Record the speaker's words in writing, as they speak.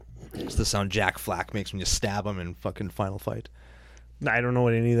It's the sound Jack Flack makes when you stab him in fucking Final Fight. I don't know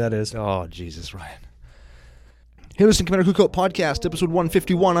what any of that is. Oh, Jesus, Ryan. Hey, listen, Commander Cookout Podcast, episode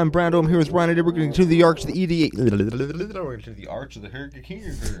 151. I'm Brando. I'm here with Ryan, and we're going to the Arch of the EDA. We're going to the Arch of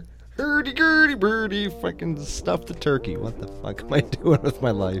the hurdy-gurdy-birdie, fucking stuff the turkey. What the fuck am I doing with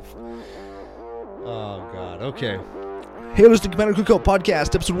my life? Oh, God. Okay. Hey, listen, Commander Cookout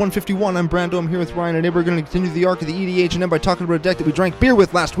Podcast, episode 151. I'm Brando. I'm here with Ryan, and we're going to continue the arc of the EDH&M by talking about a deck that we drank beer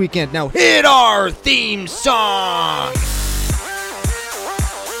with last weekend. Now, hit our theme song!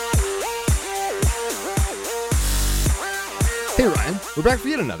 Hey Ryan, we're back for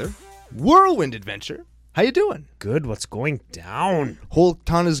yet another whirlwind adventure. How you doing? Good. What's going down? Whole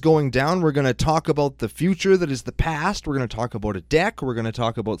ton is going down. We're going to talk about the future that is the past. We're going to talk about a deck. We're going to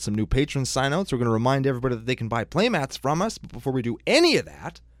talk about some new patron sign-outs. We're going to remind everybody that they can buy playmats from us. But before we do any of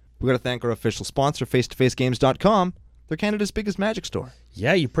that, we've got to thank our official sponsor, FaceToFaceGames.com. They're Canada's biggest Magic store.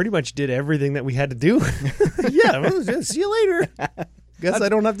 Yeah, you pretty much did everything that we had to do. Yeah, well, see you later. Guess I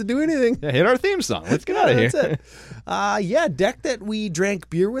don't have to do anything. Yeah, hit our theme song. Let's get out of here. That's it. Yeah, deck that we drank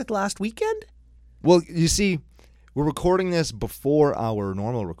beer with last weekend. Well, you see, we're recording this before our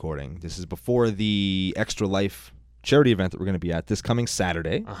normal recording. This is before the Extra Life charity event that we're going to be at this coming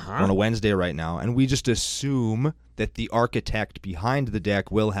Saturday. We're on a Wednesday right now, and we just assume that the architect behind the deck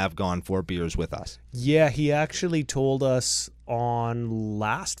will have gone for beers with us. Yeah, he actually told us on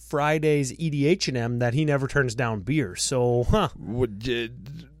last Friday's EDH&M that he never turns down beer. So,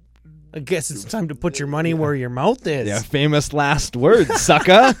 I guess it's time to put your money where your mouth is. Yeah, famous last words,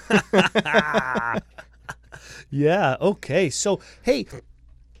 sucker. Yeah, okay. So, hey,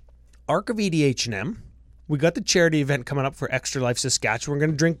 Arc of EDH&M. We got the charity event coming up for Extra Life Saskatchewan. We're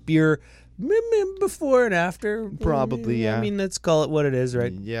going to drink beer before and after. Probably, yeah. I mean, let's call it what it is,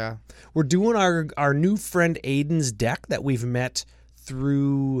 right? Yeah. We're doing our new friend Aiden's deck that we've met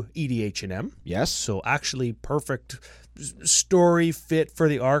through EDH&M. Yes. So actually perfect story fit for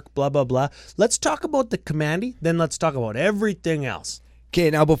the arc, blah, blah, blah. Let's talk about the Commandy, then let's talk about everything else. Okay,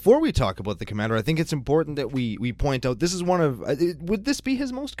 now before we talk about the Commander, I think it's important that we point out this is one of... would this be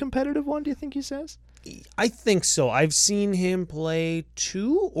his most competitive one, do you think he says? I think so. I've seen him play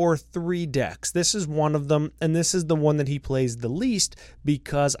 2 or 3 decks. This is one of them, and this is the one that he plays the least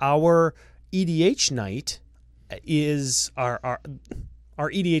because our EDH night is... Our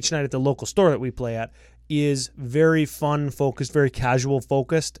EDH night at the local store that we play at is very fun-focused, very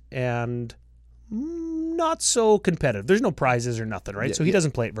casual-focused, and not so competitive. There's no prizes or nothing, right? Yeah, so he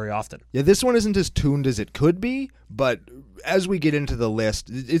doesn't play it very often. Yeah, this one isn't as tuned as it could be, but as we get into the list,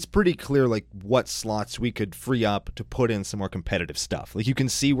 it's pretty clear like what slots we could free up to put in some more competitive stuff. Like you can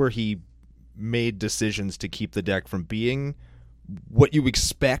see where he made decisions to keep the deck from being what you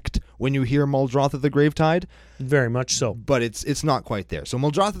expect when you hear Muldroth of the Gravetide. Very much so. But it's not quite there. So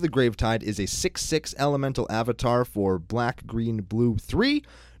Muldroth of the Gravetide is a 6/6 elemental avatar for black, green, blue 3.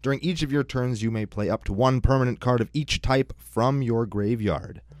 During each of your turns, you may play up to 1 permanent card of each type from your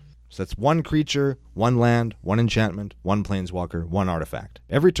graveyard. So that's 1 creature, 1 land, 1 enchantment, 1 planeswalker, 1 artifact.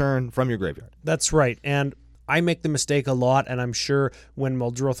 Every turn from your graveyard. That's right. And I make the mistake a lot, and I'm sure when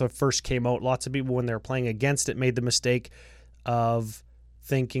Muldroth first came out, lots of people, when they were playing against it, made the mistake of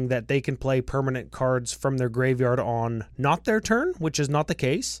thinking that they can play permanent cards from their graveyard on not their turn, which is not the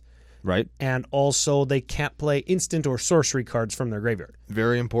case. Right. And also they can't play instant or sorcery cards from their graveyard.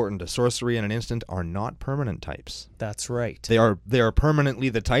 Very important. A sorcery and an instant are not permanent types. That's right. They are permanently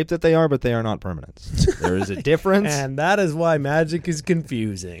the type that they are, but they are not permanents. There is a difference. And that is why Magic is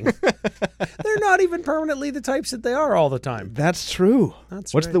confusing. They're not even permanently the types that they are all the time. That's true.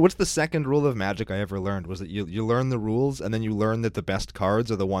 That's what's right. What's the second rule of Magic I ever learned? Was that you learn the rules and then you learn that the best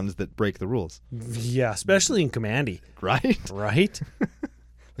cards are the ones that break the rules. Yeah, especially in Commandy. Right? Right?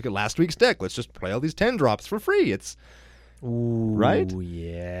 Look at last week's deck. Let's just play all these 10 drops for free. It's Ooh, right?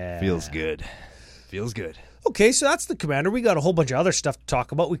 Yeah. Feels good. Feels good. Okay, so that's the Commander. We got a whole bunch of other stuff to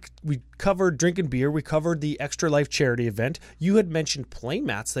talk about. We covered drinking beer. We covered the Extra Life charity event. You had mentioned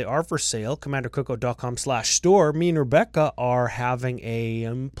playmats. They are for sale. CommanderCookout.com/store. Me and Rebecca are having a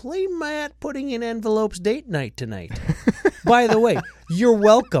playmat putting in envelopes date night tonight. By the way, you're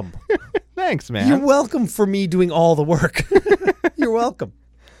welcome. Thanks, man. You're welcome for me doing all the work. You're welcome.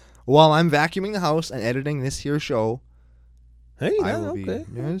 While I'm vacuuming the house and editing this here show, Hey, I yeah, will be- okay.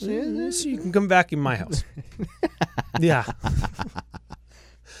 yes. So you can come back in my house. Yeah.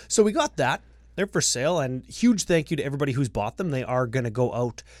 So we got that. They're for sale, and huge thank you to everybody who's bought them. They are going to go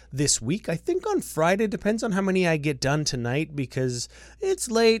out this week. I think on Friday. Depends on how many I get done tonight because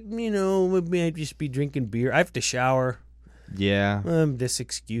it's late. We might just be drinking beer. I have to shower. yeah. This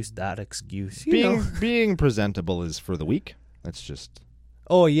excuse, that excuse. You know. Being presentable is for the week. That's just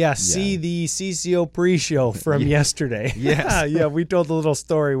Oh, yeah. See the CCO pre-show from yesterday. Yes. Yeah, we told a little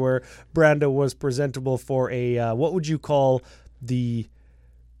story where Brando was presentable for a, what would you call the...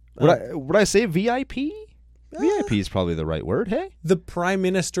 Would I say VIP? VIP is probably the right word, hey? The Prime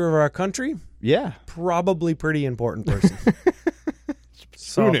Minister of our country? Yeah. Probably pretty important person.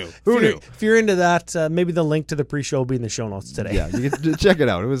 So, Who knew? If you're into that, maybe the link to the pre-show will be in the show notes today. Yeah, you can check it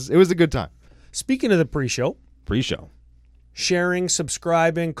out. It was a good time. Speaking of the pre-show, sharing,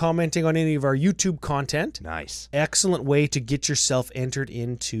 subscribing, commenting on any of our YouTube content. Nice. Excellent way to get yourself entered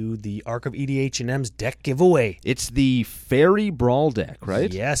into the Arc of EDH&M's deck giveaway. It's the Fairy Brawl deck,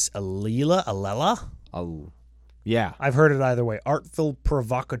 right? Yes, Alela. Yeah. I've heard it either way. Artful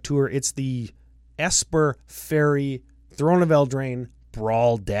Provocateur. It's the Esper Fairy Throne of Eldraine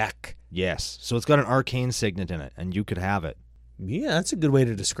Brawl deck. Yes. So it's got an arcane signet in it, and you could have it. Yeah, that's a good way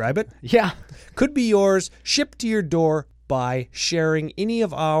to describe it. Yeah. Could be yours, shipped to your door by sharing any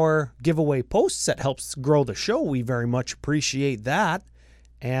of our giveaway posts. That helps grow the show. We very much appreciate that.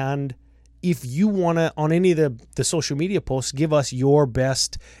 And if you want to, on any of the social media posts, give us your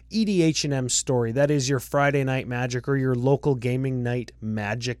best EDH&M story. That is your Friday night magic or your local gaming night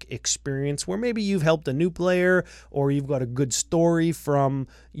magic experience where maybe you've helped a new player or you've got a good story from,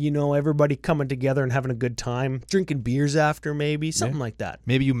 everybody coming together and having a good time, drinking beers after maybe, something like that.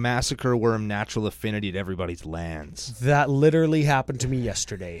 Maybe you massacre worm natural affinity at everybody's lands. That literally happened to me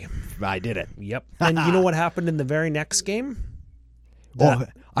yesterday. I did it. Yep. And you know what happened in the very next game?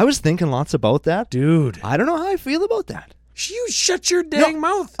 I was thinking lots about that. Dude. I don't know how I feel about that. You shut your dang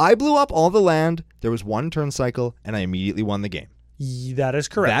mouth. I blew up all the land. There was one turn cycle, and I immediately won the game. That is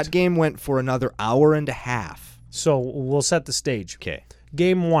correct. That game went for another hour and a half. So we'll set the stage. Okay.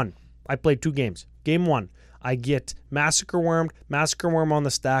 Game 1. I played 2 games. Game 1. I get Massacre Worm on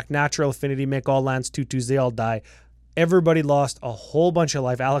the stack, Natural Affinity, make all lands 2/2s, they all die. Everybody lost a whole bunch of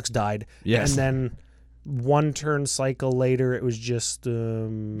life. Alex died. Yes. And then one turn cycle later, it was just...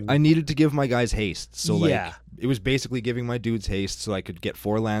 I needed to give my guys haste. So, yeah. It was basically giving my dudes haste so I could get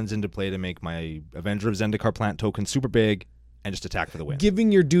 4 lands into play to make my Avenger of Zendikar plant token super big and just attack for the win.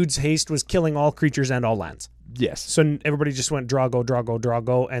 Giving your dudes haste was killing all creatures and all lands. Yes. So everybody just went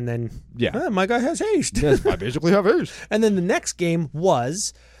Drago, and then... Yeah. My guy has haste. Yes, I basically have haste. And then the next game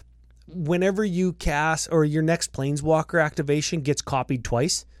was... Whenever you cast, or your next Planeswalker activation gets copied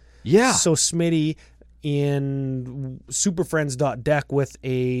twice. Yeah. So Smitty in SuperFriends.deck with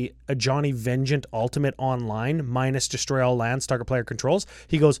a Johnny Vengeant Ultimate online, minus destroy all lands, target player controls.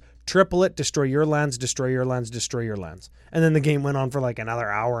 He goes, triple it, destroy your lands, destroy your lands, destroy your lands. And then the game went on for like another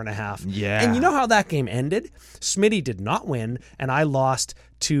hour and a half. Yeah. And you know how that game ended? Smitty did not win, and I lost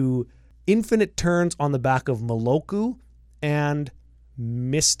to infinite turns on the back of Moloku and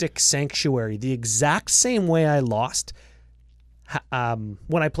Mystic Sanctuary, the exact same way I lost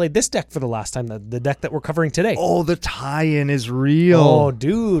when I played this deck for the last time, the deck that we're covering today. Oh, the tie-in is real. Oh,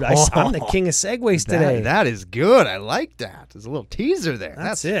 dude, I'm the king of segues today. That is good. I like that. There's a little teaser there.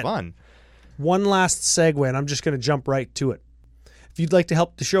 That's it. Fun. One last segue, and I'm just going to jump right to it. If you'd like to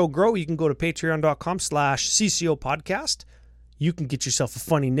help the show grow, you can go to patreon.com/CCO podcast. You can get yourself a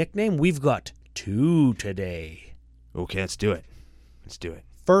funny nickname. We've got 2 today. Okay, let's do it.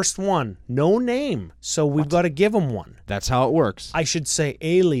 First one, no name, so we've got to give them one. That's how it works. I should say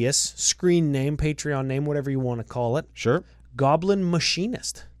alias, screen name, Patreon name, whatever you want to call it. Sure. Goblin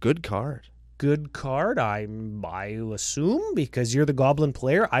Machinist. Good card. Good card, I assume, because you're the Goblin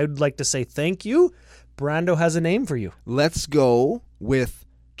player. I would like to say thank you. Brando has a name for you. Let's go with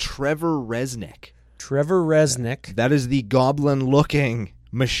Trevor Resnick. Trevor Resnick. That is the goblin-looking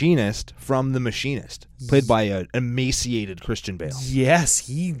machinist from The Machinist, played by an emaciated Christian Bale. Yes,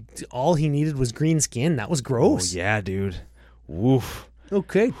 all he needed was green skin. That was gross. Oh, yeah, dude. Woof.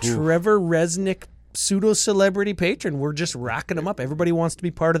 Okay, Oof. Trevor Resnick, pseudo-celebrity patron. We're just racking them up. Everybody wants to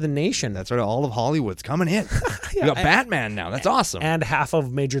be part of the nation. That's right. All of Hollywood's coming in. We got Batman now. That's awesome. And half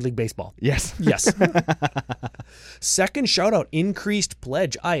of Major League Baseball. Yes. Yes. Second shout-out, increased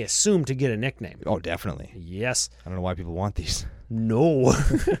pledge, I assume, to get a nickname. Oh, definitely. Yes. I don't know why people want these. No.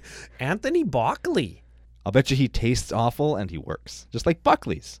 Anthony Buckley. I'll bet you he tastes awful and he works. Just like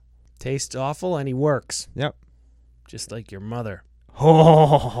Buckley's. Tastes awful and he works. Yep. Just like your mother.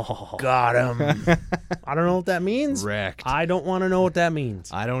 Oh. Got him. I don't know what that means. Wrecked. I don't want to know what that means.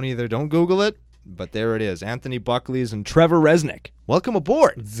 I don't either. Don't Google it. But there it is. Anthony Buckley's and Trevor Resnick. Welcome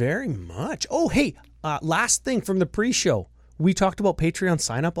aboard. Very much. Oh, hey. Last thing from the pre-show. We talked about Patreon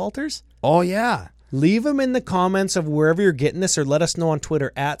sign-up altars. Oh, yeah. Leave them in the comments of wherever you're getting this, or let us know on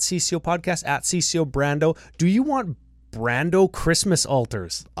Twitter at CCO Podcast, at CCO Brando. Do you want Brando Christmas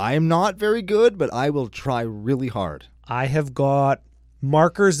altars? I am not very good, but I will try really hard. I have got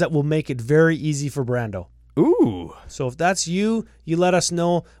markers that will make it very easy for Brando. Ooh. So if that's you, you let us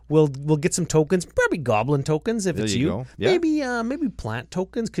know. We'll get some tokens, probably goblin tokens if There it's you you. go. Yeah. Maybe plant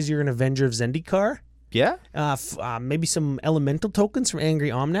tokens because you're an Avenger of Zendikar. Yeah. Maybe some elemental tokens from Angry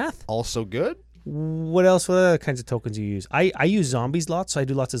Omnath. Also good. What else? What other kinds of tokens you use? I use zombies lots, so I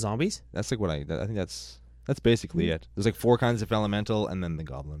do lots of zombies. That's like what I think that's basically it. There's like 4 kinds of elemental and then the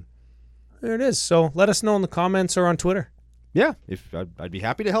goblin. There it is. So let us know in the comments or on Twitter. Yeah, if I'd be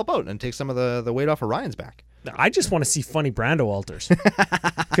happy to help out and take some of the weight off of Ryan's back. I just want to see funny Brando alters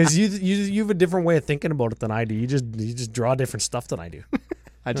because you have a different way of thinking about it than I do. You just draw different stuff than I do.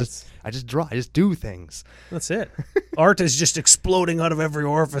 I just draw. I just do things. That's it. Art is just exploding out of every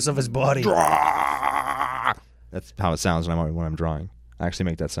orifice of his body. That's how it sounds when I'm drawing. I actually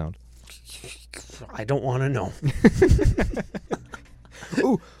make that sound. I don't want to know.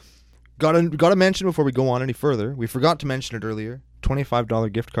 Ooh, gotta mention before we go on any further. We forgot to mention it earlier.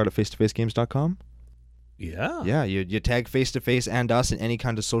 $25 gift card at facetofacegames.com. Yeah. Yeah, you tag Face to Face and us in any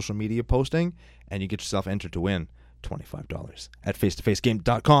kind of social media posting, and you get yourself entered to win $25 at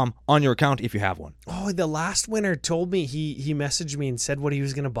facetofacegames.com on your account if you have one. Oh, the last winner told me he messaged me and said what he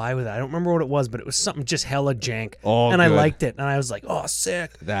was going to buy with it. I don't remember what it was, but it was something just hella jank. Oh, and good. I liked it, and I was like, oh,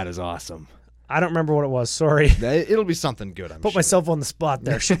 sick. That is awesome. I don't remember what it was. Sorry. It'll be something good, I'm Put sure. myself on the spot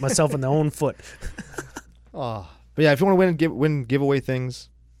there. Shoot myself in the own foot. Oh. But yeah, if you want to win giveaway things,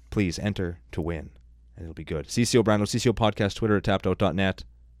 please enter to win. And it'll be good. CCO Brando, CCO Podcast, Twitter at tappedout.net,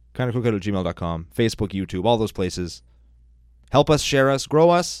 kindofcookout@gmail.com, Facebook, YouTube, all those places. Help us, share us, grow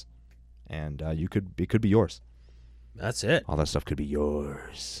us, and it could be yours. That's it. All that stuff could be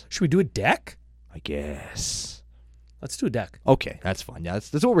yours. Should we do a deck? I guess. Let's do a deck. Okay, that's fine. Yeah,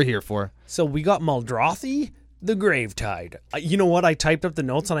 that's what we're here for. So we got Muldrothy, the Gravetide. You know what? I typed up the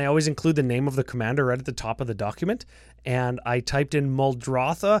notes, and I always include the name of the commander right at the top of the document. And I typed in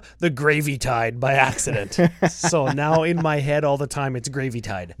Muldrotha, the Gravytide by accident. So now in my head all the time, it's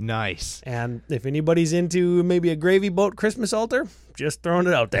Gravytide. Nice. And if anybody's into maybe a gravy boat Christmas altar, just throwing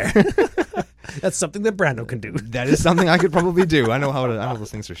it out there. That's something that Brando can do. That is something I could probably do. I know how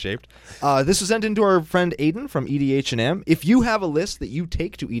those things are shaped. This was sent in to our friend Aiden from EDH&M. If you have a list that you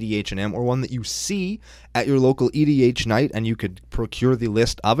take to EDH&M or one that you see at your local EDH night and you could procure the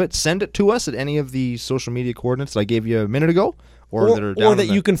list of it, send it to us at any of the social media coordinates that I gave you a minute ago, or that are down that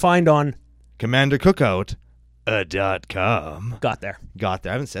you can find on commandercookout.com. Got there. I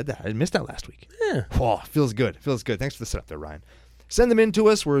haven't said that. I missed that last week. Yeah. Oh, feels good. Thanks for the setup there, Ryan. Send them in to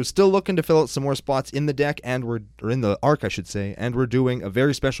us. We're still looking to fill out some more spots in the deck, or in the arc, I should say, and we're doing a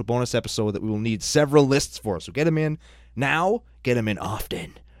very special bonus episode that we will need several lists for. So get them in now, get them in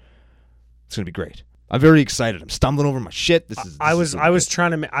often. It's going to be great. I'm very excited. I'm stumbling over my shit. I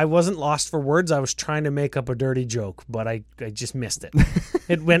wasn't lost for words. I was trying to make up a dirty joke, but I just missed it.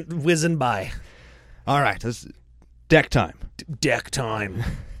 It went whizzing by. All right, this is deck time. Deck time.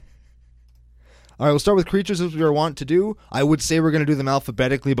 All right, we'll start with creatures as we are wont to do. I would say we're going to do them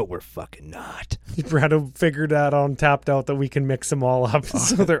alphabetically, but we're fucking not. Brando figured out on Tapped Out that we can mix them all up,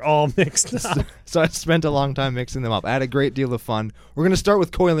 so they're all mixed up. So I spent a long time mixing them up. I had a great deal of fun. We're going to start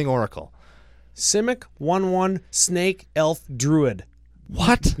with Coiling Oracle. Simic, 1/1, Snake, Elf, Druid.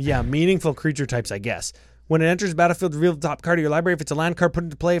 What? Yeah, meaningful creature types, I guess. When it enters the battlefield, reveal the top card of your library. If it's a land card, put it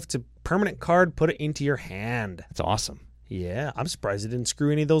into play. If it's a permanent card, put it into your hand. That's awesome. Yeah, I'm surprised it didn't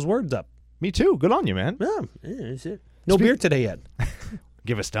screw any of those words up. Me too. Good on you, man. Yeah, that's it. No beer today yet.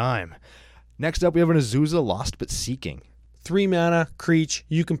 Give us time. Next up, we have an Azusa, Lost But Seeking. 3 mana, Creech.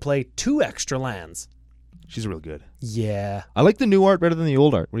 You can play 2 extra lands. She's real good. Yeah. I like the new art better than the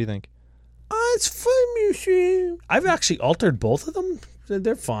old art. What do you think? It's fun, you see. I've actually altered both of them.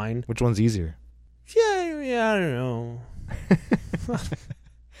 They're fine. Which one's easier? Yeah, I don't know.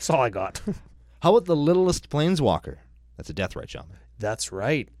 That's all I got. How about the Littlest Planeswalker? That's a Deathrite Shaman. That's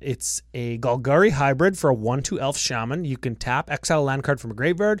right. It's a Golgari hybrid for a 1/2 elf shaman. You can tap, exile a land card from a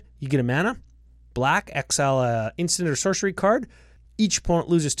graveyard. You get a mana. Black, exile a instant or sorcery card. Each opponent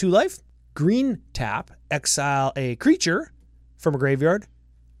loses 2 life. Green, tap, exile a creature from a graveyard.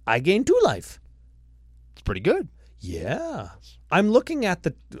 I gain 2 life. It's pretty good. Yeah. I'm looking at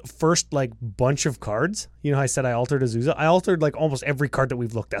the first bunch of cards. You know how I said I altered Azusa? I altered almost every card that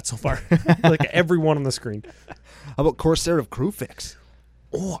we've looked at so far. Every one on the screen. How about Corsair of Krufix?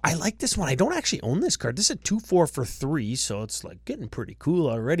 Oh, I like this one. I don't actually own this card. This is a 2/4 for 3, so it's getting pretty cool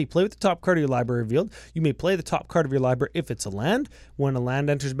already. Play with the top card of your library revealed. You may play the top card of your library if it's a land. When a land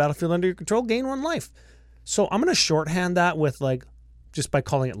enters battlefield under your control, gain 1 life. So I'm going to shorthand that with just by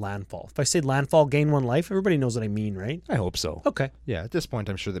calling it landfall. If I say landfall, gain 1 life, everybody knows what I mean, right? I hope so. Okay. Yeah, at this point,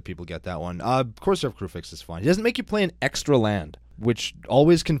 I'm sure that people get that one. Corsair of Krufix is fine. He doesn't make you play an extra land. which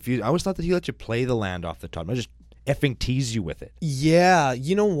always confused. I always thought that he let you play the land off the top. I just effing tease you with it. Yeah,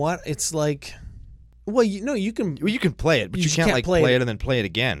 you know what? It's like, well, you can. Well, you can play it, but you can't like play it and then play it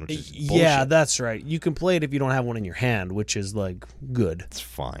again, which is bullshit. Yeah, that's right. You can play it if you don't have one in your hand, which is like good. It's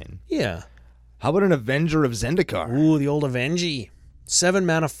fine. Yeah. How about an Avenger of Zendikar? Ooh, the old Avengi. 7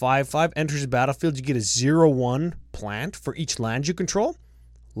 mana, 5/5, enters the battlefield. You get a 0/1 plant for each land you control.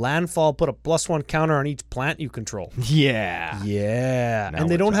 Landfall, put a +1 counter on each plant you control. Yeah. Yeah. Now And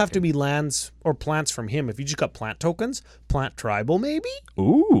they we're don't have to talking. be lands or plants from him. If you just got plant tokens, plant tribal maybe,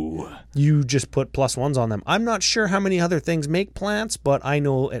 Ooh. you just put +1s on them. I'm not sure how many other things make plants, but I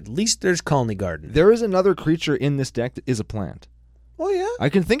know at least there's Colony Garden. There is another creature in this deck that is a plant. Oh, yeah. I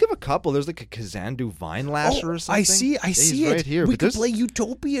can think of a couple. There's like a Kazandu Vine Lasher or something. I see He's it. right here. We but could this- play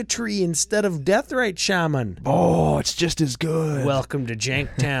Utopia Tree instead of Deathrite Shaman. Oh, it's just as good. Welcome to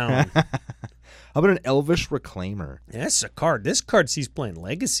Janktown. How about an Elvish Reclaimer? That's a card. This card sees playing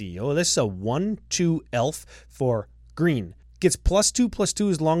Legacy. Oh, this is a 1/2 elf for green. Gets +2/+2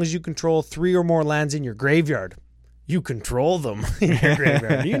 as long as you control 3 or more lands in your graveyard. You control them in your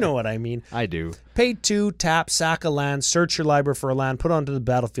graveyard. You know what I mean. I do. Pay 2, tap, sack a land, search your library for a land, put onto the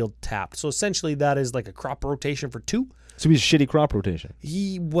battlefield, tapped. So essentially that is like a crop rotation for 2. So he's a shitty crop rotation.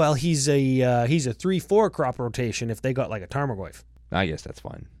 He's a 3/4 crop rotation if they got like a Tarmogoyf. I guess that's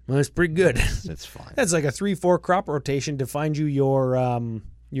fine. Well, that's pretty good. That's fine. That's like a 3/4 crop rotation to find you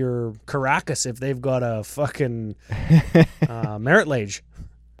your Caracas if they've got a fucking Merit Lage.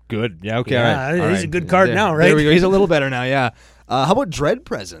 Good. Yeah, okay. Yeah, all right. he's a good card now, right? There we go. He's a little better now, yeah. How about Dread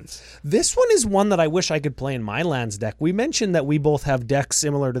Presence? This one is one that I wish I could play in my lands deck. We mentioned that we both have decks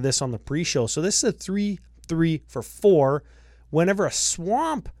similar to this on the pre-show. So this is a 3/3 for 4. Whenever a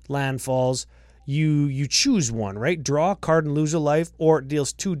swamp land falls, you choose one, right? Draw a card and lose a life, or it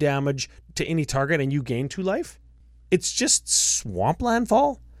deals 2 damage to any target and you gain 2 life. It's just swamp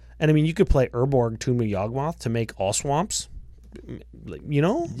landfall. And I mean, you could play Urborg, Tomb of Yawgmoth to make all swamps. You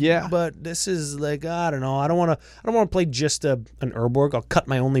know? Yeah. But this is like, I don't know. I don't want to play just an Urborg. I'll cut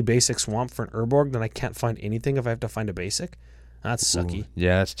my only basic swamp for an Urborg, then I can't find anything if I have to find a basic. That's sucky. Ooh,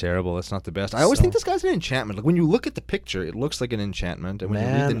 yeah, that's terrible. That's not the best. I always think this guy's an enchantment. Like when you look at the picture, it looks like an enchantment, and when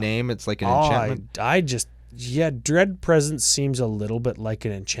you read the name, it's like an enchantment. Dread Presence seems a little bit like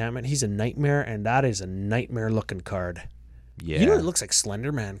an enchantment. He's a nightmare, and that is a nightmare-looking card. Yeah. You know, it looks like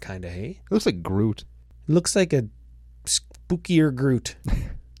Slender Man, kind of, hey? It looks like Groot. It looks like a spookier Groot.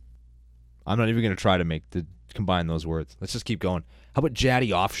 I'm not even going to try to combine those words. Let's just keep going. How about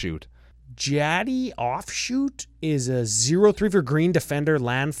Jaddy Offshoot? Jaddy Offshoot is a 0/3 for green defender,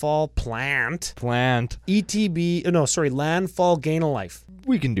 landfall, plant. Landfall, gain a life.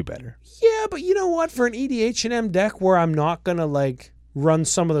 We can do better. Yeah, but you know what? For an EDH&M deck where I'm not going to, like, run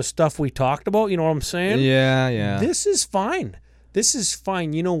some of the stuff we talked about, you know what I'm saying? Yeah. This is fine. This is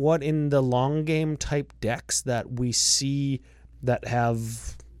fine. You know what? In the long game type decks that we see that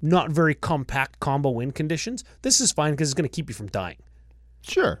have not very compact combo win conditions, this is fine because it's going to keep you from dying.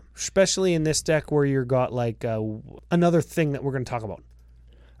 Sure. Especially in this deck where you've got like another thing that we're going to talk about.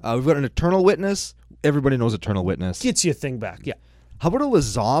 We've got an Eternal Witness. Everybody knows Eternal Witness. Gets you a thing back, yeah. How about a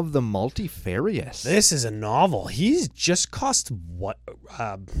Lazav the Multifarious? This is a novel. He just costs what?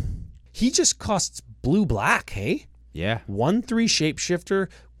 He just costs blue-black, hey? Yeah. 1/3 shapeshifter.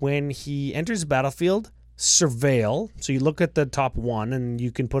 When he enters the battlefield, surveil. So you look at the top one and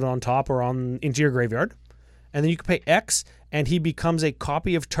you can put it on top or into your graveyard. And then you can pay X and he becomes a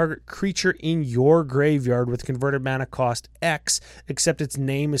copy of target creature in your graveyard with converted mana cost X, except its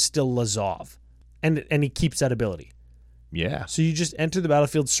name is still Lazav. And he keeps that ability. Yeah. So you just enter the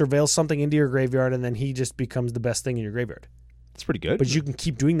battlefield, surveil something into your graveyard, and then he just becomes the best thing in your graveyard. That's pretty good. But you can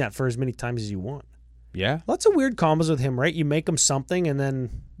keep doing that for as many times as you want. Yeah. Lots of weird combos with him, right? You make him something and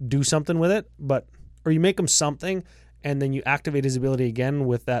then do something with it, or you make him something and then you activate his ability again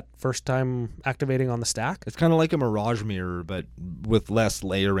with that first time activating on the stack. It's kind of like a Mirage Mirror, but with less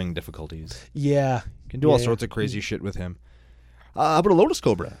layering difficulties. Yeah. You can do all sorts of crazy shit with him. How about a Lotus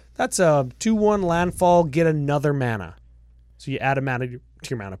Cobra? That's a 2/1 landfall, get another mana. So you add a mana to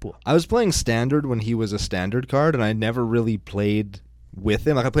your mana pool. I was playing Standard when he was a Standard card, and I never really played with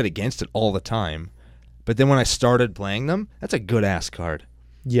him. Like I played against it all the time. But then when I started playing them, that's a good-ass card.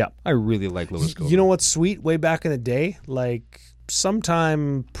 Yeah. I really like Lotus Cobra. You know what's sweet? Way back in the day, like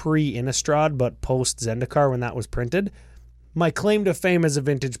sometime pre-Innistrad, but post-Zendikar when that was printed, my claim to fame as a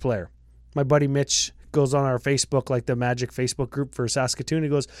vintage player. My buddy Mitch goes on our Facebook, like the Magic Facebook group for Saskatoon. He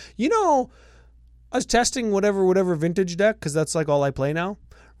goes, I was testing whatever vintage deck because that's like all I play now.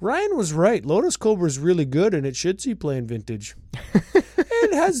 Ryan was right. Lotus Cobra is really good and it should see playing vintage.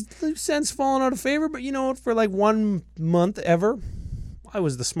 It has since fallen out of favor, but you know what? For like 1 month ever, I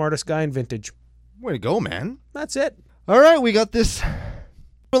was the smartest guy in Vintage. Way to go, man. That's it. All right, we got this.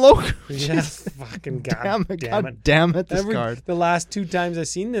 Below. Yeah, fucking Damn it. damn God it. damn it, this card. The last 2 times I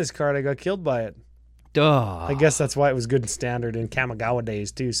seen this card, I got killed by it. Duh. I guess that's why it was good in Standard in Kamigawa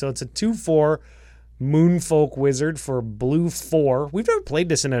days, too. So it's a 2/4 Moonfolk Wizard for blue 4. We've never played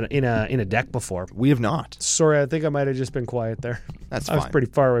this in a deck before. We have not. Sorry, I think I might have just been quiet there. That's I was fine. pretty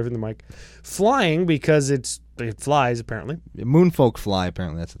far away from the mic. Flying because it flies, apparently. Moonfolk fly,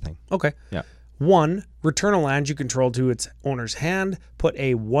 apparently. That's the thing. Okay. Yeah. 1, return a land you control to its owner's hand. Put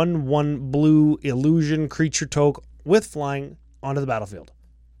a 1/1 blue illusion creature token with flying onto the battlefield.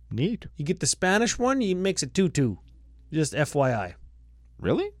 Neat. You get the Spanish one, you makes it 2/2. Just FYI.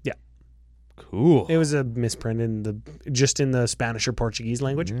 Really? Yeah. Cool. It was a misprint in the Spanish or Portuguese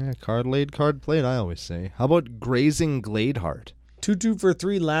language. Yeah, card laid, card played, I always say. How about Grazing Gladeheart? 2/2 for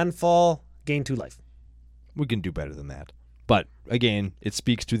 3 landfall, gain 2 life. We can do better than that. But, again, it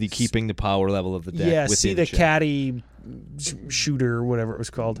speaks to the keeping the power level of the deck. Yeah, within see the check. caddy shooter or whatever it was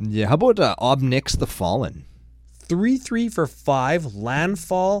called. Yeah, how about Obnix the Fallen? 3/3 for 5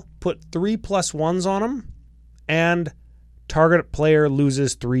 landfall, put 3+1s on them, and target player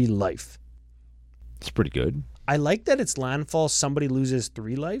loses 3 life. It's pretty good. I like that it's landfall, somebody loses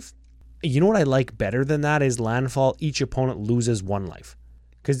 3 life. You know what I like better than that is landfall, each opponent loses 1 life.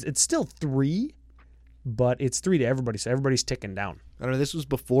 Because it's still 3, but it's 3 to everybody, so everybody's ticking down. I don't know, this was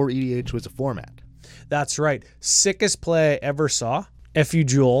before EDH was a format. That's right. Sickest play I ever saw. F.U.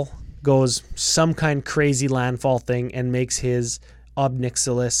 Jewel goes some kind crazy landfall thing and makes his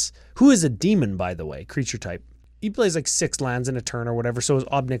Obnixilis, who is a demon, by the way, creature type. He plays like 6 lands in a turn or whatever, so his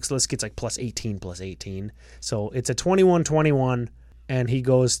Obnixilis gets like +18/+18. So it's a 21/21, and he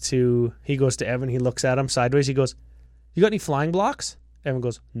goes to Evan. He looks at him sideways. He goes, "You got any flying blocks?" Evan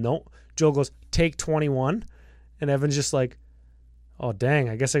goes, "No." Joel goes, "Take 21." And Evan's just like, "Oh, dang,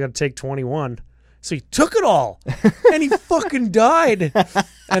 I guess I got to take 21. So he took it all, and he fucking died.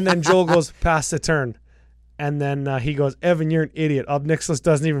 And then Joel goes, "Pass the turn." And then he goes, "Evan, you're an idiot. Obnixilis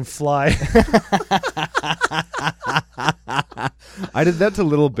doesn't even fly." I did that to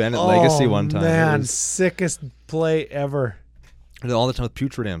Little Ben at Legacy one time. Man, It was- sickest play ever. I did all the time with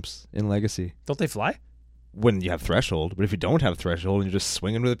Putrid Imps in Legacy. Don't they fly? When you have Threshold, but if you don't have Threshold and you're just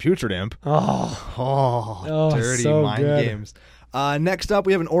swinging with a Putrid Imp, Oh, dirty so mind good. games. Next up,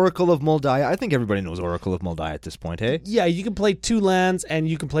 we have an Oracle of Moldiah. I think everybody knows Oracle of Moldiah at this point, hey? Yeah, you can play 2 lands, and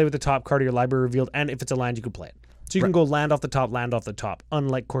you can play with the top card of your library revealed, and if it's a land, you can play it. So you can go land off the top,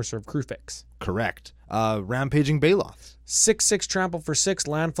 unlike Courser of Krufix. Correct. Rampaging Baloths. 6/6 trample for 6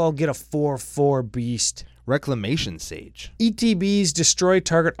 landfall, get a 4/4 beast. Reclamation Sage. ETBs, destroy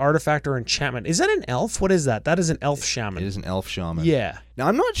target artifact or enchantment. Is that an elf? What is that? That is an elf shaman. It is an elf shaman. Yeah. Now,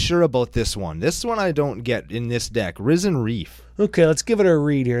 I'm not sure about this one. This one I don't get in this deck. Risen Reef. Okay, let's give it a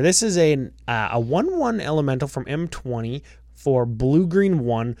read here. This is a 1/1 elemental from M20 for blue-green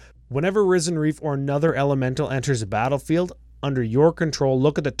 1. Whenever Risen Reef or another elemental enters a battlefield under your control,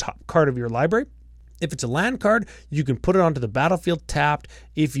 look at the top card of your library. If it's a land card, you can put it onto the battlefield tapped.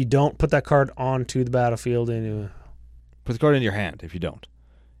 If you don't, put that card onto the battlefield. Put the card in your hand if you don't.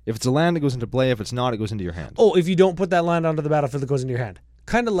 If it's a land, it goes into play. If it's not, it goes into your hand. Oh, if you don't put that land onto the battlefield, it goes into your hand.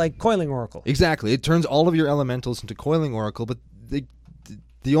 Kind of like Coiling Oracle. Exactly. It turns all of your elementals into Coiling Oracle, but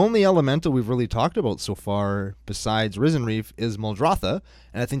the only elemental we've really talked about so far besides Risen Reef is Muldrotha,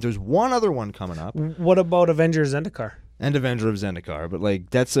 and I think there's one other one coming up. What about Avenger Zendikar? And Avenger of Zendikar, but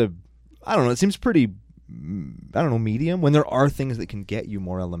that's I don't know, it seems pretty, I don't know, medium, when there are things that can get you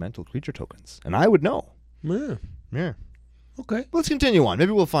more elemental creature tokens. And I would know. Yeah. Yeah. Okay. Let's continue on.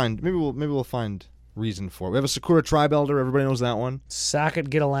 Maybe we'll find reason for it. We have a Sakura Tribe Elder, everybody knows that one. Sack it,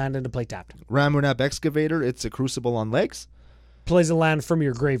 get a land into play tapped. Ramunap Excavator, it's a Crucible on legs. Plays a land from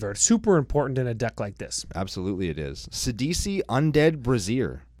your graveyard. Super important in a deck like this. Absolutely it is. Sidisi Undead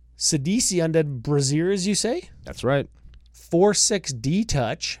Brazier. Sidisi Undead Brazier, as you say? That's right. 4/6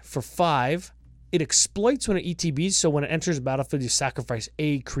 D-Touch for 5. It exploits when it ETBs, so when it enters the battlefield, you sacrifice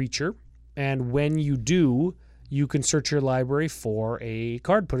a creature. And when you do, you can search your library for a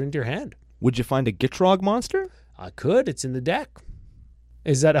card, put it into your hand. Would you find a Gitrog monster? I could. It's in the deck.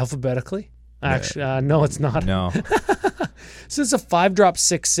 Is that alphabetically? Actually, no, it's not. No. So it's a 5-drop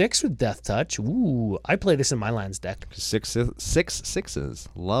 6/6 with Death Touch. Ooh, I play this in my lands deck. 6 6/6s.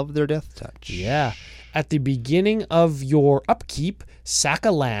 Love their Death Touch. Yeah. At the beginning of your upkeep, sack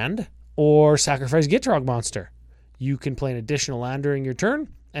a land or sacrifice Gitrog monster. You can play an additional land during your turn,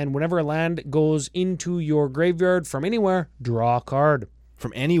 and whenever a land goes into your graveyard from anywhere, draw a card.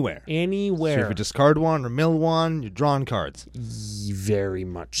 From anywhere. So Anywhere. if you discard one or mill one, you're drawing cards. Very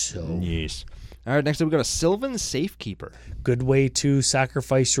much so. Yes. All right, next up we got a Sylvan Safekeeper. Good way to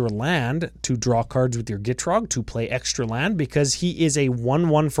sacrifice your land to draw cards with your Gitrog to play extra land because he is a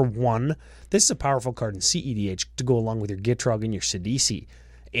 1/1 for 1. This is a powerful card in CEDH to go along with your Gitrog and your Sidisi.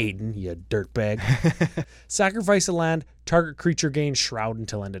 Aiden, you dirtbag. Sacrifice a land, target creature gains Shroud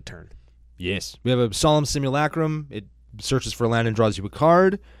until end of turn. Yes. We have a Solemn Simulacrum. It searches for a land and draws you a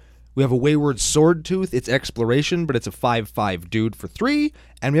card. We have a Wayward Swordtooth. It's Exploration, but it's a 5/5 dude for 3.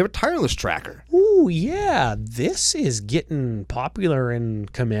 And we have a Tireless Tracker. Ooh, yeah. This is getting popular in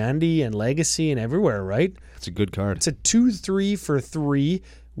Commandy and Legacy and everywhere, right? It's a good card. It's a 2/3 for 3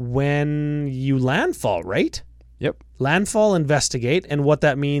 when you landfall, right? Yep. Landfall, investigate, and what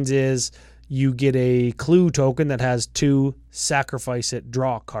that means is you get a clue token that has 2, sacrifice it,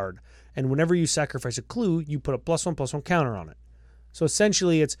 draw a card. And whenever you sacrifice a clue, you put a +1/+1 counter on it. So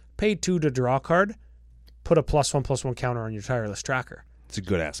essentially it's pay 2 to draw a card, put a +1/+1 counter on your Tireless Tracker. It's a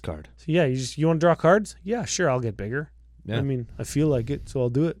good ass card. So yeah, you want to draw cards? Yeah, sure, I'll get bigger. Yeah. I mean, I feel like it, so I'll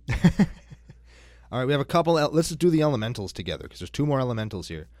do it. All right, we have a couple. Let's just do the elementals together because there's 2 more elementals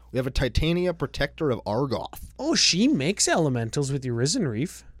here. We have a Titania, Protector of Argoth. Oh, she makes elementals with your Risen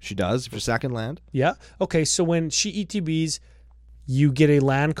Reef. She does for second land. Yeah. Okay, so when she ETBs, you get a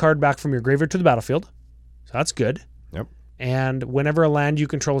land card back from your graveyard to the battlefield. So that's good. Yep. And whenever a land you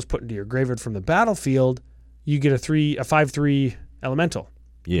control is put into your graveyard from the battlefield, you get a 5/3 elemental,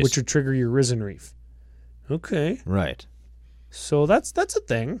 Yes. which would trigger your Risen Reef. Okay. Right. So that's a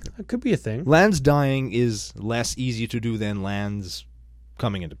thing. That could be a thing. Lands dying is less easy to do than lands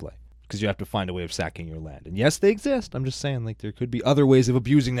coming into play because you have to find a way of sacking your land. And yes, they exist. I'm just saying, like, there could be other ways of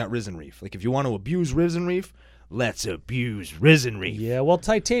abusing that Risen Reef. Like, if you want to abuse Risen Reef, let's abuse Risen Reef. Yeah, well,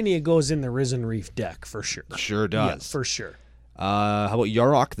 Titania goes in the Risen Reef deck for sure. Sure does. Yeah, for sure. How about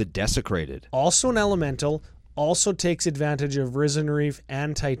Yarok the Desecrated? Also an elemental, also takes advantage of Risen Reef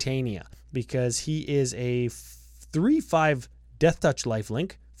and Titania because he is a 3/5 Death Touch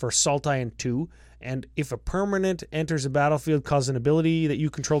lifelink for Sultai and 2, and if a permanent enters a battlefield causing an ability that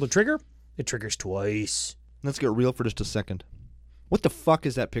you control to trigger, it triggers twice. Let's get real for just a second. What the fuck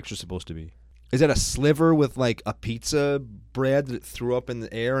is that picture supposed to be? Is that a sliver with like a pizza bread that it threw up in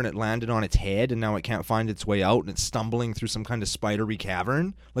the air and it landed on its head and now it can't find its way out and it's stumbling through some kind of spidery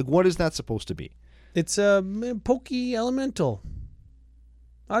cavern? Like, what is that supposed to be? It's a pokey elemental.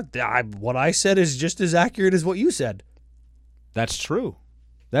 What I said is just as accurate as what you said. That's true.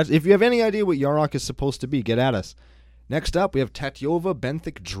 If you have any idea what Yarok is supposed to be, get at us. Next up, we have Tatyova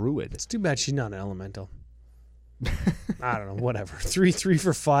Benthic Druid. It's too bad she's not an elemental. I don't know, whatever. 3/3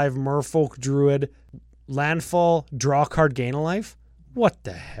 for 5, Merfolk Druid. Landfall, draw card, gain a life? What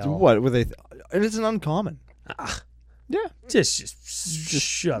the hell? What were they? And it's an uncommon. Yeah. Just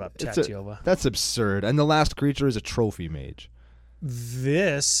shut up, Tatyova. That's absurd. And the last creature is a trophy mage.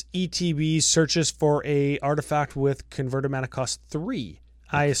 This ETB searches for a artifact with converted mana cost 3.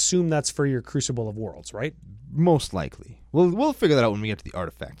 I assume that's for your Crucible of Worlds, right? Most likely. We'll figure that out when we get to the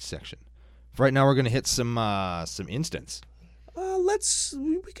artifact section. For right now, we're going to hit some instants.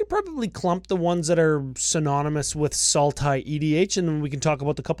 We could probably clump the ones that are synonymous with Sultai EDH, and then we can talk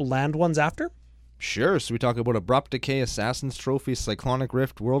about the couple land ones after. Sure. So we talk about Abrupt Decay, Assassin's Trophy, Cyclonic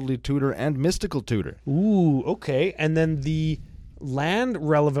Rift, Worldly Tutor, and Mystical Tutor. Ooh, okay. And then the land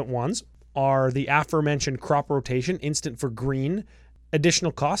relevant ones are the aforementioned Crop Rotation, instant for green.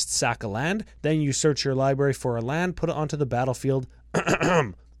 Additional cost, sack a land. Then you search your library for a land, put it onto the battlefield,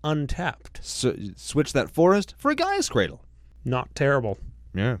 untapped. So switch that forest for a Gaia's Cradle. Not terrible.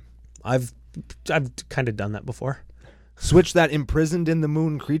 Yeah. I've kind of done that before. Switch that Imprisoned in the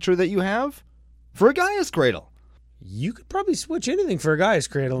Moon creature that you have for a Gaia's Cradle. You could probably switch anything for a Gaia's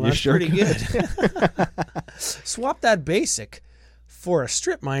Cradle. And You that's sure pretty good. Swap that basic for a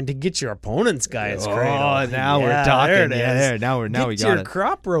strip mine to get your opponent's Gaia's Cradle. Oh, now we're talking. There. Now we got Get your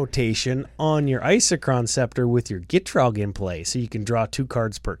crop rotation on your Isochron Scepter with your Gitrog in play, so you can draw 2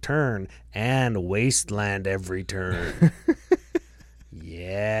 cards per turn and wasteland every turn.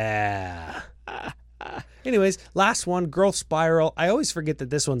 Yeah. Anyways, last one, Growth Spiral. I always forget that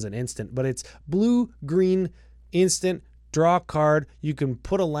this one's an instant, but it's blue, green, instant, draw a card. You can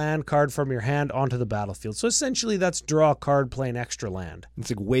put a land card from your hand onto the battlefield. So essentially that's draw a card, play an extra land.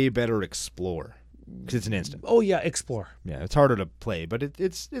 It's like way better Explore because it's an instant. Oh yeah, Explore. Yeah, it's harder to play, but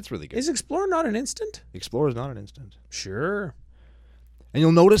it's really good. Is Explore not an instant? Explore is not an instant. Sure. And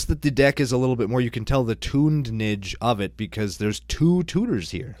you'll notice that the deck is a little bit more, you can tell the tuned niche of it because there's 2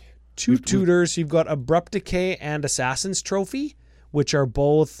 tutors here. 2 tutors. You've got Abrupt Decay and Assassin's Trophy, which are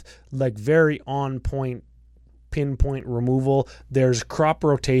both like very on point pinpoint removal. There's crop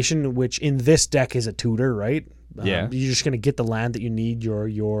rotation, which in this deck is a tutor, right? Yeah. You're just going to get the land that you need.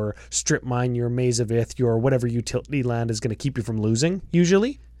 Your strip mine, your Maze of Ith, your whatever utility land is going to keep you from losing,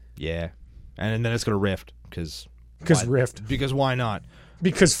 usually. Yeah. And then it's going to Rift, because Rift. Because why not?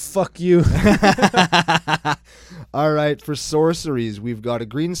 Because fuck you. All right, for sorceries, we've got a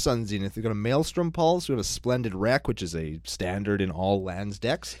Green Sun Zenith. We've got a Maelstrom Pulse. We have a Splendid Wreck, which is a standard in all lands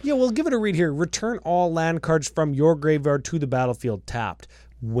decks. Yeah, we'll give it a read here. Return all land cards from your graveyard to the battlefield tapped.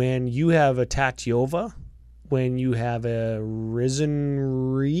 When you have a Tatyova, when you have a Risen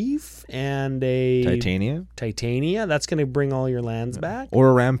Reef and a Titania, that's going to bring all your lands back. Or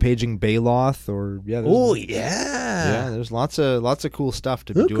a Rampaging Baloth, or yeah, there's lots of cool stuff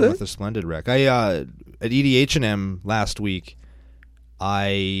to be doing with the Splendid Wreck. I at EDH&M last week,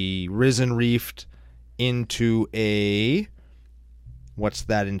 I Risen Reefed into a what's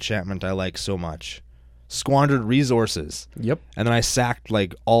that enchantment I like so much? Squandered Resources. Yep. And then I sacked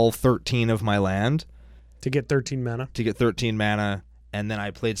like all 13 of my land. To get 13 mana. And then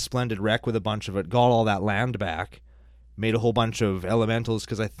I played Splendid Wreck with a bunch of it, got all that land back, made a whole bunch of elementals,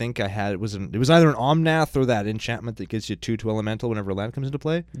 because I think I had, it was either an Omnath or that enchantment that gives you 2/2 elemental whenever land comes into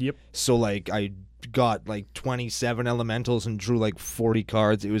play. Yep. So like I got like 27 elementals and drew like 40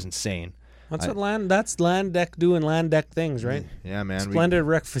 cards. It was insane. That's land deck doing land deck things, right? Yeah, man. Splendid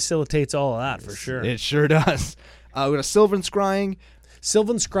Wreck facilitates all of that for sure. It sure does. We got a Sylvan Scrying.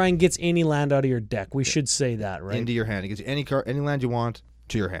 Sylvan Scrying gets any land out of your deck. We should say that, right? Into your hand. It gives you any land you want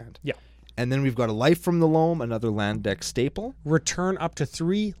to your hand. Yeah. And then we've got a Life from the Loam, another land deck staple. Return up to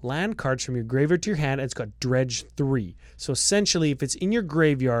 3 land cards from your graveyard to your hand. It's got Dredge 3. So essentially, if it's in your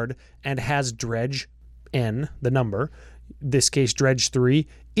graveyard and has Dredge N, the number, this case Dredge 3,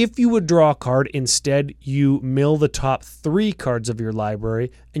 if you would draw a card, instead you mill the top 3 cards of your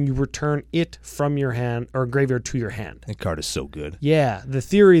library and you return it from your hand or graveyard to your hand. That card is so good. Yeah, the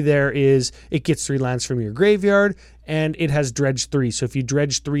theory there is it gets 3 lands from your graveyard and it has Dredge 3. So if you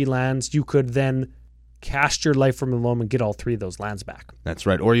dredge 3 lands, you could then cast your Life from the Loam and get all 3 of those lands back. That's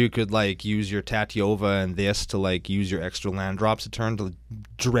right. Or you could like use your Tatyova and this to like use your extra land drops a turn to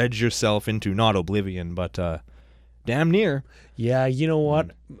dredge yourself into not Oblivion, but damn near. Yeah, you know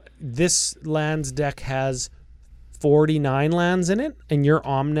what? This lands deck has 49 lands in it, and your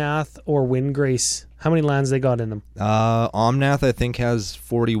Omnath or Windgrace, how many lands they got in them? Omnath, I think, has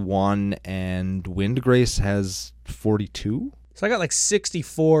 41, and Windgrace has 42. So I got like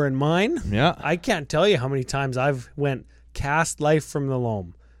 64 in mine. Yeah. I can't tell you how many times I've went cast Life from the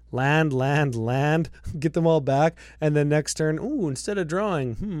Loam. Land, get them all back, and then next turn, instead of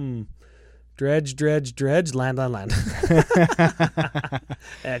drawing, dredge, land on land.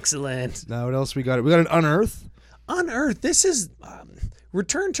 Excellent. Now what else we got? We got an Unearth. Unearth. This is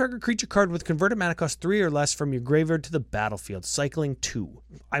return target creature card with converted mana cost 3 or less from your graveyard to the battlefield. Cycling 2.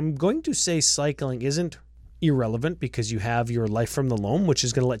 I'm going to say cycling isn't irrelevant because you have your Life from the Loam, which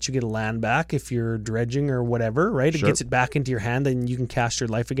is going to let you get a land back if you're dredging or whatever, right? Sure. It gets it back into your hand, then you can cast your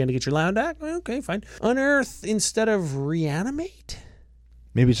life again to get your land back. Okay, fine. Unearth instead of Reanimate?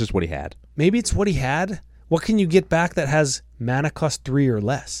 Maybe it's just what he had. Maybe it's what he had. What can you get back that has mana cost 3 or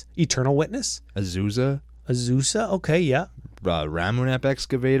less? Eternal Witness? Azusa. Okay, yeah. Ramunap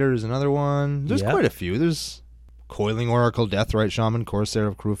Excavator is another one. There's quite a few. There's Coiling Oracle, Deathrite Shaman, Corsair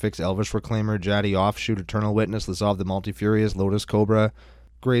of Krufix, Elvish Reclaimer, Jaddy Offshoot, Eternal Witness, Lizov the Multifurious, Lotus Cobra,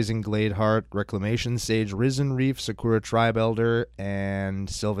 Grazing Gladeheart, Reclamation Sage, Risen Reef, Sakura Tribe Elder, and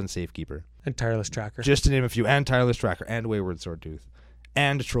Sylvan Safekeeper. And Tireless Tracker. Just to name a few. And Tireless Tracker, and Wayward Swordtooth,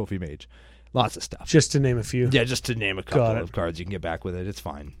 and Trophy Mage. Lots of stuff. Just to name a few. Yeah, just to name a couple of cards you can get back with it. It's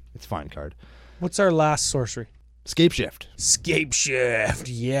fine. It's a fine card. What's our last sorcery? Scapeshift. Scapeshift.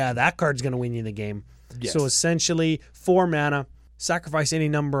 Yeah, that card's going to win you the game. Yes. So essentially, 4 mana, sacrifice any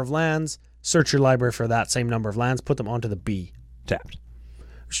number of lands, search your library for that same number of lands, put them onto the B. Tapped.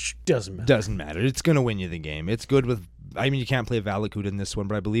 Doesn't matter. Doesn't matter. It's going to win you the game. It's good with... I mean, you can't play Valakut in this one,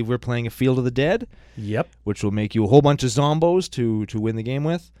 but I believe we're playing a Field of the Dead. Yep. Which will make you a whole bunch of zombos to win the game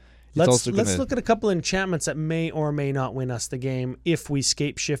with. Let's look at a couple of enchantments that may or may not win us the game if we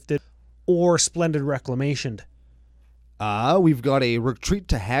Scapeshifted or Splendid Reclamationed. We've got a Retreat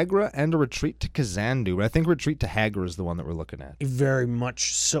to Hagra and a Retreat to Kazandu. But I think Retreat to Hagra is the one that we're looking at. Very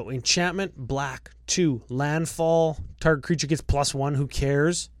much so. Enchantment, black, 2. Landfall, target creature gets +1, who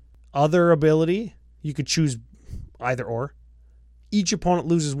cares? Other ability, you could choose either or. Each opponent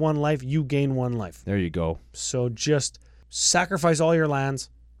loses 1 life, you gain 1 life. There you go. So just sacrifice all your lands,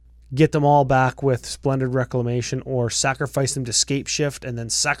 get them all back with Splendid Reclamation, or sacrifice them to Scapeshift and then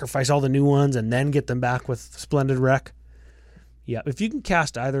sacrifice all the new ones and then get them back with Splendid Rec. Yeah, if you can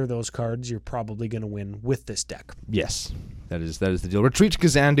cast either of those cards, you're probably going to win with this deck. Yes, that is the deal. Retreat to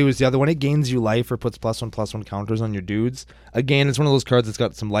Kazandu is the other one. It gains you life or puts +1/+1 counters on your dudes. Again, it's one of those cards that's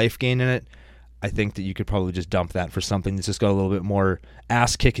got some life gain in it. I think that you could probably just dump that for something that's just got a little bit more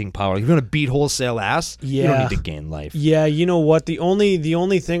ass-kicking power. If you're going to beat wholesale ass, you don't need to gain life. Yeah, you know what? The only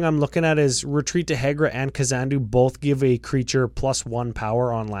thing I'm looking at is Retreat to Hegra and Kazandu both give a creature +1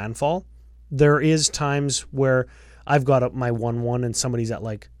 power on landfall. There is times where I've got up my 1/1 and somebody's at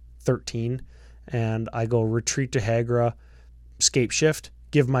like 13, and I go Retreat to Hegra, Scape Shift,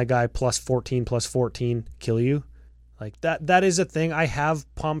 give my guy +14/+14, kill you. Like that is a thing. I have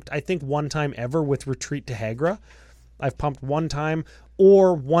pumped, I think, one time ever with Retreat to Hegra. I've pumped one time,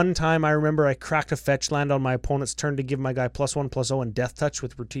 or one time I remember I cracked a fetch land on my opponent's turn to give my guy +1/+0 and Death Touch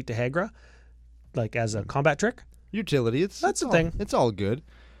with Retreat to Hegra, like as a combat trick. Utility. That's a thing. It's all good.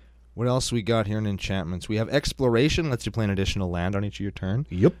 What else we got here in enchantments? We have Exploration, lets you play an additional land on each of your turn.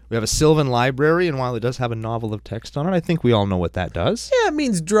 Yep. We have a Sylvan Library, and while it does have a novel of text on it, I think we all know what that does. Yeah, it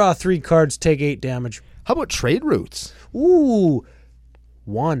means draw 3 cards, take 8 damage. How about Trade Routes? Ooh.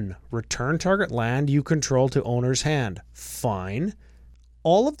 1. Return target land you control to owner's hand. Fine.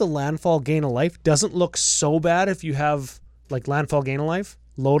 All of the landfall gain a life doesn't look so bad if you have like landfall gain a life,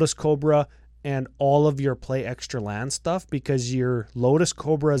 Lotus Cobra, and all of your play extra land stuff, because your Lotus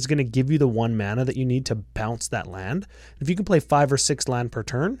Cobra is going to give you the 1 mana that you need to bounce that land. If you can play 5 or 6 land per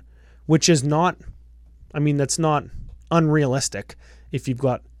turn, which is not, I mean, that's not unrealistic if you've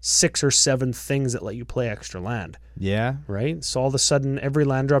got 6 or 7 things that let you play extra land. Yeah. Right? So all of a sudden, every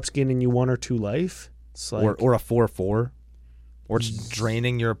land drop's gaining you 1 or 2 life. It's like, or a 4/4. Or it's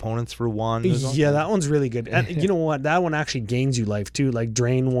draining your opponents for 1. Yeah, that one's really good. And you know what? That one actually gains you life too. Like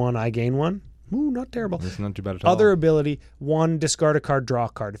drain 1, I gain 1. Ooh, not terrible. It's not too bad at all. Other ability, 1, discard a card, draw a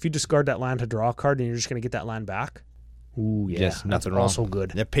card. If you discard that land to draw a card and you're just going to get that land back, ooh, yeah, yes, that's nothing wrong. also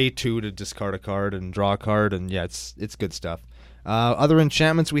good. Yeah, pay 2 to discard a card and draw a card, and yeah, it's good stuff. Other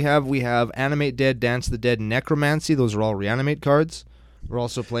enchantments we have Animate Dead, Dance the Dead, Necromancy. Those are all reanimate cards. We're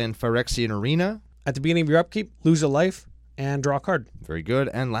also playing Phyrexian Arena. At the beginning of your upkeep, lose a life and draw a card. Very good.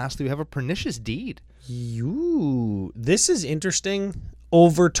 And lastly, we have a Pernicious Deed. This is interesting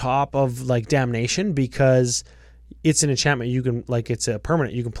over top of like Damnation, because it's an enchantment you can, like, it's a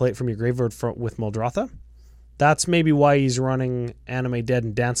permanent, you can play it from your graveyard with Muldrotha. That's maybe why he's running Animate Dead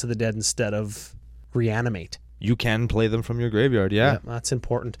and Dance of the Dead instead of Reanimate. You can play them from your graveyard, yeah. That's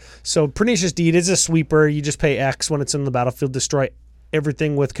important. So Pernicious Deed is a sweeper. You just pay X when it's in the battlefield, destroy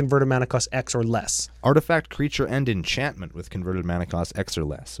everything with converted mana cost X or less. Artifact, creature, and enchantment with converted mana cost X or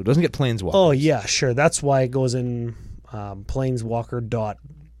less. So it doesn't get Planeswalkers. Oh, yeah, sure. That's why it goes in Planeswalker deck,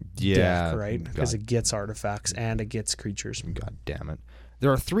 right? Because it gets artifacts and it gets creatures. God damn it. There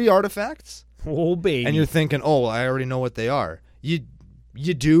are 3 artifacts. Oh, baby. And you're thinking, oh, I already know what they are. You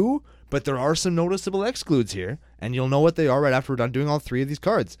do, but there are some noticeable excludes here, and you'll know what they are right after we're done doing all 3 of these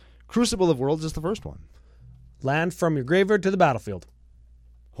cards. Crucible of Worlds is the first one. Land from your graveyard to the battlefield.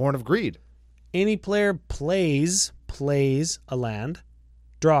 Horn of Greed. Any player plays a land,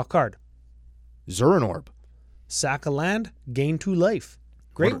 draw a card. Zurin Orb. Sack a land, gain 2 life.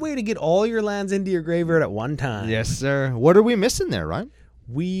 Great way to get all your lands into your graveyard at one time. Yes, sir. What are we missing there, Ryan?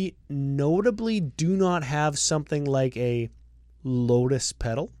 We notably do not have something like a Lotus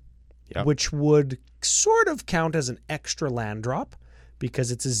Petal, which would sort of count as an extra land drop,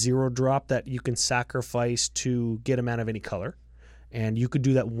 because it's a 0 drop that you can sacrifice to get a mana of any color. And you could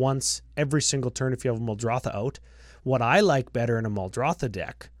do that once every single turn if you have a Muldrotha out. What I like better in a Muldrotha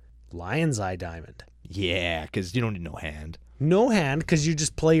deck, Lion's Eye Diamond. Yeah, because you don't need no hand. No hand, because you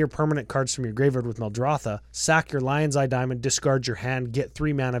just play your permanent cards from your graveyard with Muldrotha, sack your Lion's Eye Diamond, discard your hand, get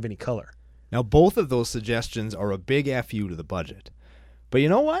 3 mana of any color. Now, both of those suggestions are a big FU to the budget. But you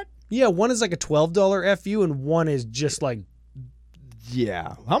know what? Yeah, one is like a $12 FU, and one is just like...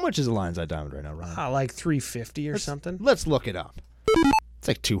 Yeah. How much is a Lion's Eye Diamond right now, Ryan? Like $350 or something. Let's look it up. It's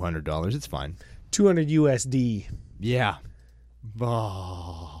like $200. It's fine. 200 USD. Yeah.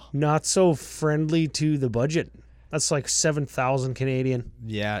 Oh. Not so friendly to the budget. That's like 7,000 Canadian.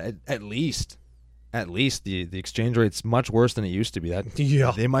 Yeah, at least. At least the exchange rate's much worse than it used to be.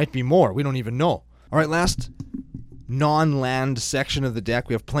 Yeah. They might be more. We don't even know. All right, last non-land section of the deck.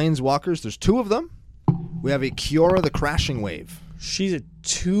 We have Planeswalkers. There's 2 of them. We have a Kiora the Crashing Wave. She's a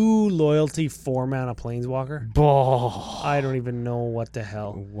 2 loyalty 4 mana Planeswalker. I don't even know what the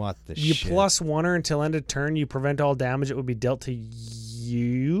hell. What the you shit? You +1 her until end of turn. You prevent all damage that would be dealt to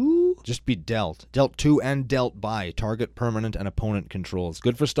you. Just be dealt. Dealt to and dealt by target, permanent, and opponent controls.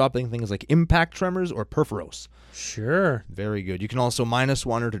 Good for stopping things like Impact Tremors or Perforos. Sure. Very good. You can also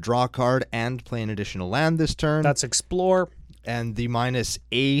 -1 her to draw a card and play an additional land this turn. That's Explore. And the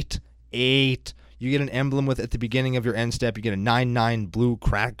 -8, 8. You get an emblem with at the beginning of your end step. You get a 9/9 blue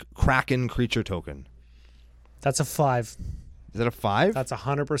Kraken creature token. That's a 5. Is that a 5? That's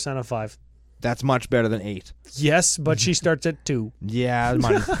 100% a 5. That's much better than 8. Yes, but she starts at 2. Yeah,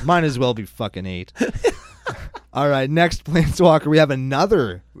 might as well be fucking 8. All right, next Planeswalker, we have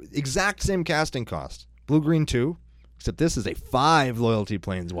another exact same casting cost. Blue-green 2, except this is a 5 loyalty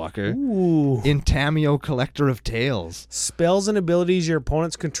Planeswalker. Ooh. Intamio, Collector of Tales. Spells and abilities your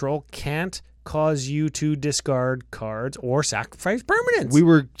opponents control can't cause you to discard cards or sacrifice permanents. We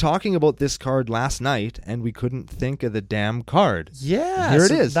were talking about this card last night, and we couldn't think of the damn card. Yeah. Here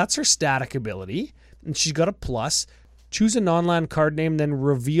it is. That's her static ability. And she's got a plus. Choose a non-land card name, then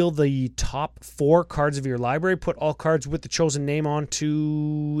reveal the top 4 cards of your library. Put all cards with the chosen name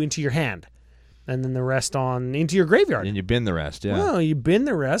into your hand. And then the rest into your graveyard. And you bin the rest, yeah. Well, you bin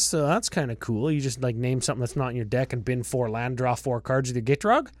the rest, so that's kind of cool. You just name something that's not in your deck and bin 4 land, draw 4 cards with your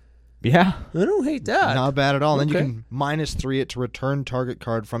Gitrog. Yeah. I don't hate that. Not bad at all. Okay. Then you can -3 it to return target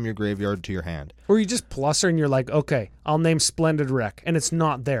card from your graveyard to your hand. Or you just plus her and you're like, okay, I'll name Splendid Wreck. And it's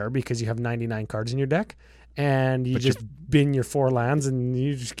not there because you have 99 cards in your deck. And you just bin your 4 lands and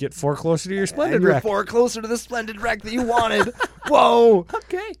you just get 4 closer to your Splendid Wreck. 4 closer to the Splendid Wreck that you wanted. Whoa.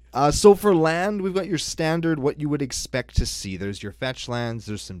 Okay. So for land, we've got your standard, what you would expect to see. There's your fetch lands,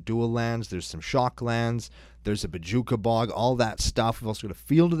 there's some dual lands, there's some shock lands, there's a Bojuka Bog, all that stuff. We've also got a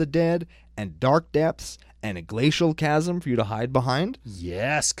Field of the Dead and Dark Depths and a Glacial Chasm for you to hide behind.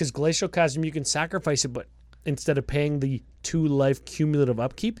 Yes, because Glacial Chasm, you can sacrifice it, but instead of paying the 2 life cumulative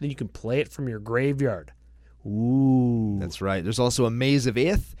upkeep, then you can play it from your graveyard. Ooh. That's right. There's also a Maze of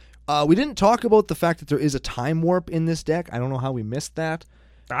Ith. We didn't talk about the fact that there is a Time Warp in this deck. I don't know how we missed that.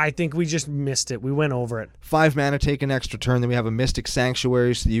 I think we just missed it. We went over it. 5 mana, take an extra turn. Then we have a Mystic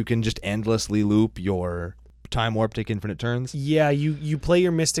Sanctuary so that you can just endlessly loop your Time Warp, take infinite turns. Yeah, you play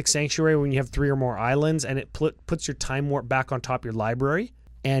your Mystic Sanctuary when you have 3 or more islands, and it puts your Time Warp back on top of your library.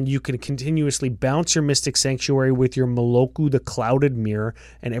 And you can continuously bounce your Mystic Sanctuary with your Moloku the Clouded Mirror.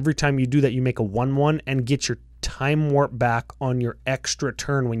 And every time you do that, you make a 1/1 and get your Time Warp back on your extra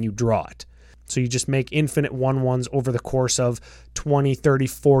turn when you draw it. So you just make infinite 1/1s over the course of 20, 30,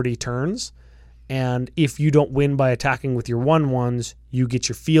 40 turns. And if you don't win by attacking with your 1/1s, you get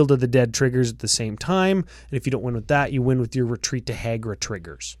your Field of the Dead triggers at the same time. And if you don't win with that, you win with your Retreat to Hagra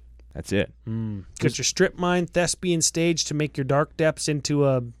triggers. That's it. Get your Strip Mine, Thespian Stage to make your Dark Depths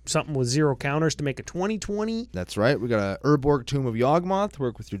into something with 0 counters to make a 20/20. That's right. We got a Urborg Tomb of Yawgmoth to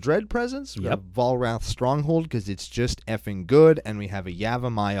work with your Dread Presence. We have Volrath Stronghold because it's just effing good. And we have a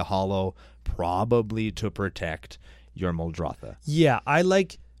Yavimaya Hollow probably to protect your Muldrotha. Yeah, I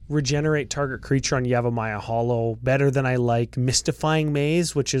like regenerate target creature on Yavimaya Hollow better than I like Mystifying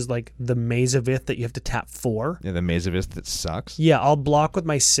Maze, which is like the Maze of Ith that you have to tap 4. Yeah, the Maze of Ith that sucks. Yeah, I'll block with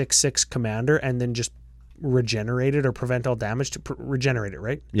my 6/6 commander and then just regenerate it or prevent all damage to regenerate it,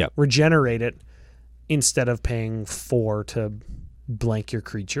 right? Yeah. Regenerate it instead of paying 4 to blank your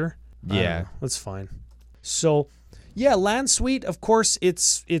creature. Yeah. That's fine. So, yeah, Land Suite, of course,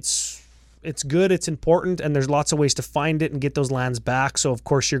 it's good, it's important, and there's lots of ways to find it and get those lands back. So, of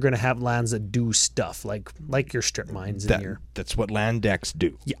course, you're going to have lands that do stuff, like your Strip Mines in your... That's what land decks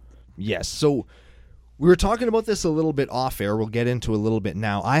do. Yeah. Yes. So we were talking about this a little bit off air. We'll get into a little bit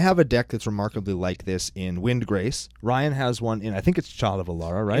now. I have a deck that's remarkably like this in Windgrace. Ryan has one in, I think it's Child of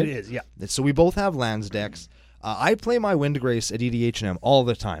Alara, right? It is, yeah. So we both have lands decks. I play my Windgrace at EDH&M all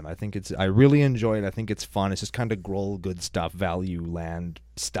the time. I really enjoy it. I think it's fun. It's just kind of Groll, good stuff, value land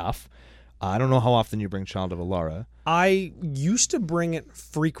stuff. I don't know how often you bring Child of Alara. I used to bring it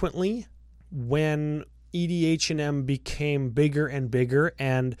frequently when EDH&M became bigger and bigger,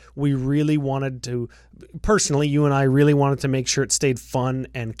 and we really wanted to, personally, you and I really wanted to make sure it stayed fun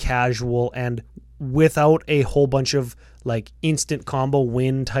and casual and without a whole bunch of like instant combo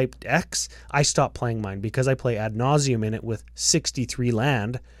win type decks. I stopped playing mine because I play Ad Nauseam in it with 63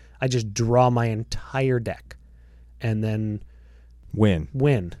 land. I just draw my entire deck and then win.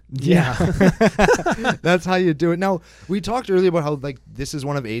 Yeah. That's how you do it. Now, we talked earlier about how like this is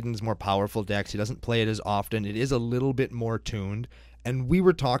one of Aiden's more powerful decks. He doesn't play it as often. It is a little bit more tuned. And we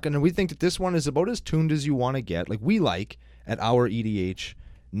were talking, and we think that this one is about as tuned as you want to get. Like we like at our EDH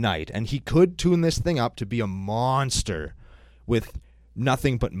night. And he could tune this thing up to be a monster with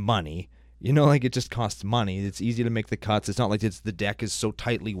nothing but money. You know, like it just costs money. It's easy to make the cuts. It's not like the deck is so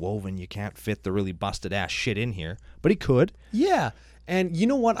tightly woven you can't fit the really busted ass shit in here. But he could. Yeah. And you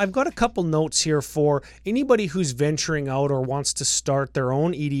know what? I've got a couple notes here for anybody who's venturing out or wants to start their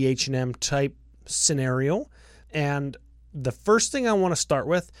own EDH&M type scenario. And the first thing I want to start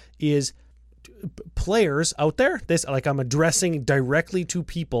with is players out there, this, like, I'm addressing directly to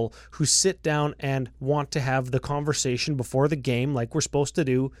people who sit down and want to have the conversation before the game like we're supposed to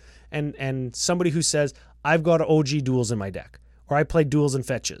do, and somebody who says, I've got OG duels in my deck, or I play duels and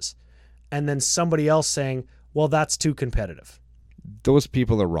fetches, and then somebody else saying, well, that's too competitive. Those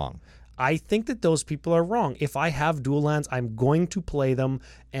people are wrong. I think that those people are wrong. If I have dual lands, I'm going to play them,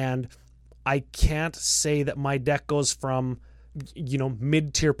 and I can't say that my deck goes from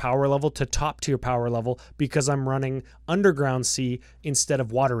mid-tier power level to top-tier power level because I'm running Underground Sea instead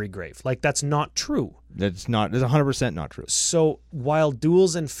of Watery Grave. Like, that's not true. That's 100% not true. So while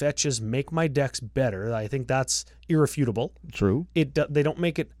duels and fetches make my decks better, I think that's irrefutable. True. They don't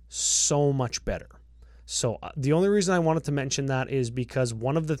make it so much better. So the only reason I wanted to mention that is because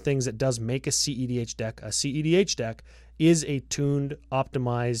one of the things that does make a CEDH deck is a tuned,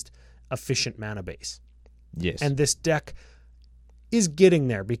 optimized, efficient mana base. Yes. And this deck is getting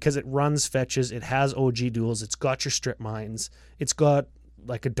there because it runs fetches, it has OG duels, it's got your strip mines, it's got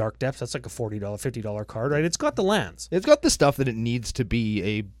like a Dark Depths, that's like a $40, $50 card, right? It's got the lands. It's got the stuff that it needs to be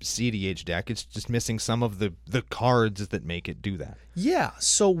a CDH deck. It's just missing some of the cards that make it do that. Yeah,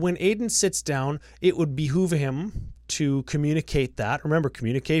 so when Aiden sits down, it would behoove him to communicate that. Remember,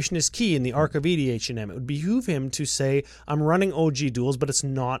 communication is key in the arc of EDH&M. It would behoove him to say, I'm running OG duels, but it's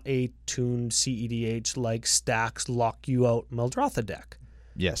not a tuned CEDH like Stacks Lock You Out Meldrotha deck.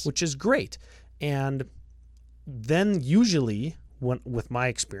 Yes. Which is great. And then usually, with my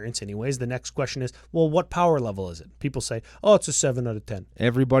experience anyways, the next question is, well, what power level is it? People say, oh, it's a 7 out of 10.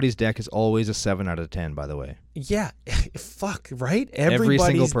 Everybody's deck is always a 7 out of 10, by the way. Yeah, fuck, right? Every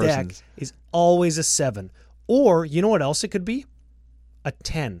single Everybody's deck is always a 7. Or, you know what else it could be? A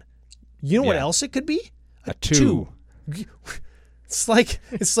 10. You know what else it could be? A 2. It's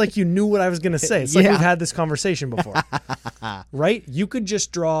like you knew what I was going to say. It's like we've had this conversation before. Right? You could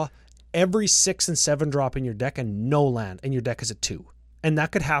just draw every 6 and 7 drop in your deck and no land, and your deck is a 2. And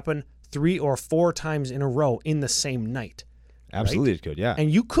that could happen 3 or 4 times in a row in the same night. Absolutely, right? It could, yeah.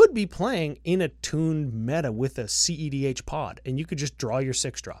 And you could be playing in a tuned meta with a CEDH pod, and you could just draw your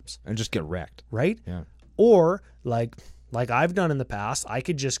 6 drops. And just get wrecked. Right? Yeah. Or, like I've done in the past, I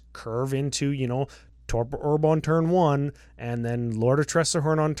could just curve into, Torpor Orb on turn 1, and then Lord of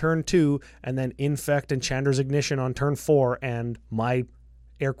Tressorhorn on turn 2, and then Infect and Chandra's Ignition on turn 4, and my,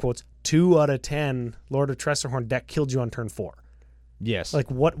 air quotes, 2 out of 10 Lord of Tressorhorn deck killed you on turn 4. Yes. Like,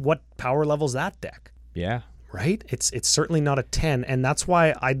 what power level's that deck? Yeah. Right? It's certainly not a 10, and that's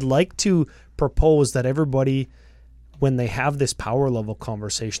why I'd like to propose that everybody, when they have this power level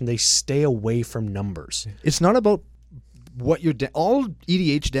conversation, they stay away from numbers. It's not about what your all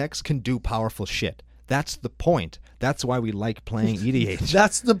EDH decks can do powerful shit. That's the point. That's why we like playing EDH.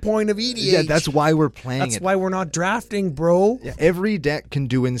 That's the point of EDH. Yeah, that's why we're playing That's it. why we're not drafting, bro. Yeah, every deck can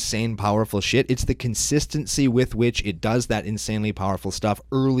do insane powerful shit. It's the consistency with which it does that insanely powerful stuff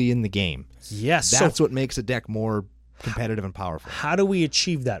early in the game. Yes. That's what makes a deck more competitive and powerful. How do we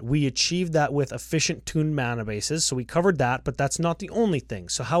achieve that? We achieve that with efficient tuned mana bases. So we covered that, but that's not the only thing.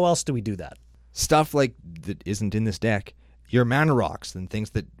 So how else do we do that? Stuff like that isn't in this deck. Your mana rocks and things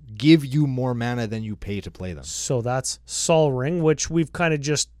that give you more mana than you pay to play them. So that's Sol Ring, which we've kind of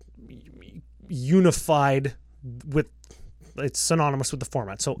just unified with. It's synonymous with the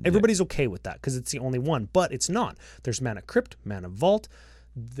format. So everybody's okay with that because it's the only one, but it's not. There's Mana Crypt, Mana Vault.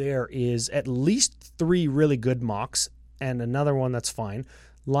 There is at least 3 really good mocks and another one that's fine.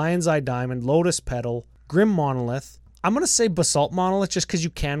 Lion's Eye Diamond, Lotus Petal, Grim Monolith. I'm going to say Basalt Monolith just because you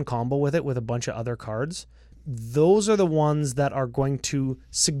can combo with it with a bunch of other cards. Those are the ones that are going to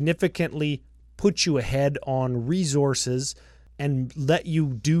significantly put you ahead on resources and let you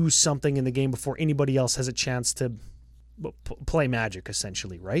do something in the game before anybody else has a chance to play Magic,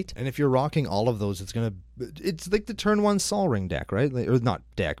 essentially, right? And if you're rocking all of those, it's like the turn 1 Sol Ring deck, right? Or not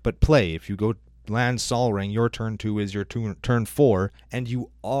deck, but play. If you go land Sol Ring, your turn 2 is your turn 4, and you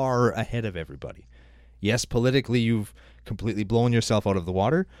are ahead of everybody. Yes, politically, you've completely blown yourself out of the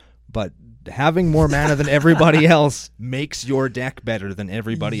water, but having more mana than everybody else makes your deck better than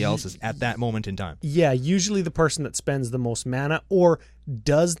everybody else's at that moment in time. Yeah, usually the person that spends the most mana or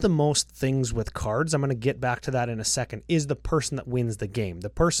does the most things with cards, I'm going to get back to that in a second, is the person that wins the game. The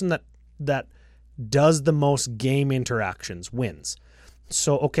person that does the most game interactions wins.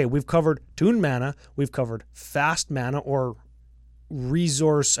 So, okay, we've covered tuned mana, we've covered fast mana or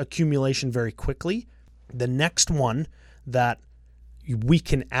resource accumulation very quickly. The next one that we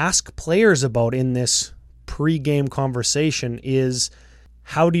can ask players about in this pre-game conversation is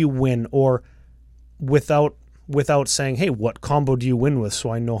how do you win, or without saying, hey, what combo do you win with so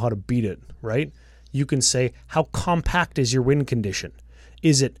I know how to beat it, right? You can say, how compact is your win condition?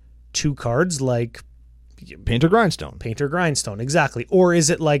 Is it 2 cards like Painter Grindstone. Painter Grindstone, exactly. Or is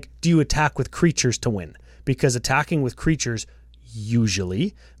it like, do you attack with creatures to win? Because attacking with creatures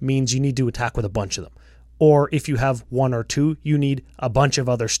usually means you need to attack with a bunch of them. Or if you have 1 or 2, you need a bunch of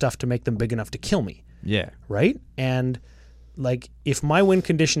other stuff to make them big enough to kill me. Yeah. Right? And like if my win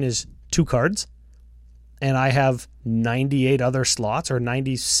condition is 2 cards and I have 98 other slots or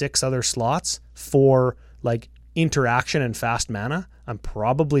 96 other slots for like interaction and fast mana, I'm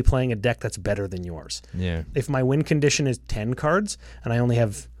probably playing a deck that's better than yours. Yeah. If my win condition is 10 cards and I only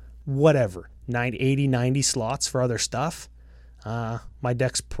have whatever, 80, 90 slots for other stuff, my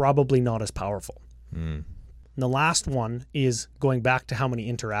deck's probably not as powerful. And the last one is going back to how many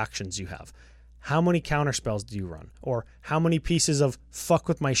interactions you have. How many counter spells do you run? Or how many pieces of fuck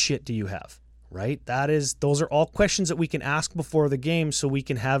with my shit do you have? Right? Those are all questions that we can ask before the game so we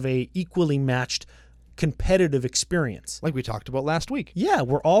can have a equally matched competitive experience. Like we talked about last week. Yeah,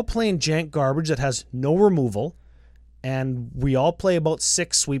 we're all playing jank garbage that has no removal, and we all play about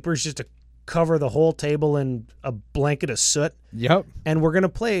 6 sweepers just to cover the whole table in a blanket of soot. Yep. And we're going to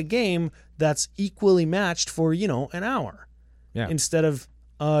play a game that's equally matched for, an hour. Yeah. Instead of,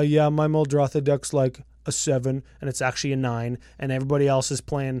 my Muldrotha deck's like a 7 and it's actually a 9, and everybody else is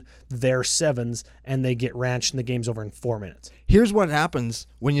playing their 7s and they get ranched and the game's over in 4 minutes. Here's what happens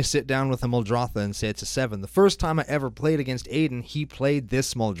when you sit down with a Muldrotha and say it's a 7. The first time I ever played against Aiden, he played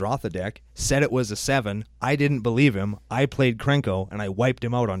this Muldrotha deck, said it was a 7. I didn't believe him. I played Krenko and I wiped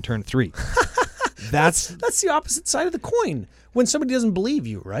him out on turn 3. That's the opposite side of the coin. When somebody doesn't believe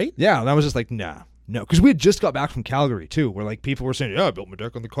you, right? Yeah, and I was just like, nah. No, because we had just got back from Calgary, too, where like people were saying, yeah, I built my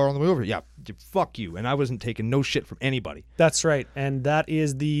deck on the car on the way over. Yeah, fuck you. And I wasn't taking no shit from anybody. That's right. And that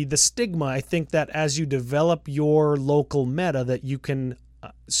is the stigma. I think that as you develop your local meta that you can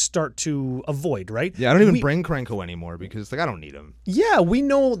start to avoid, right? Yeah, I don't even bring Krenko anymore because I don't need him. Yeah, we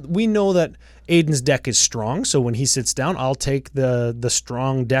know that Aiden's deck is strong, so when he sits down, I'll take the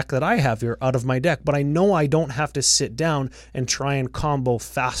strong deck that I have here out of my deck. But I know I don't have to sit down and try and combo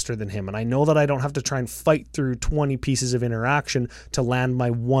faster than him. And I know that I don't have to try and fight through 20 pieces of interaction to land my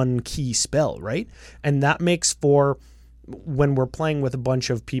one key spell, right? And that makes for, when we're playing with a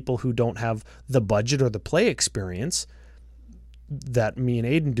bunch of people who don't have the budget or the play experience that me and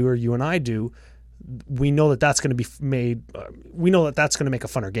Aiden do, or you and I do, we know that that's going to be made. We know that that's going to make a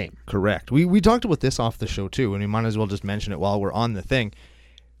funner game. Correct. We talked about this off the show too, and we might as well just mention it while we're on the thing.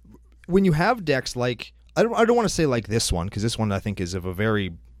 When you have decks like, I don't want to say like this one, because this one I think is of a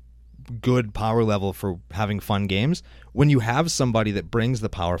very good power level for having fun games. When you have somebody that brings the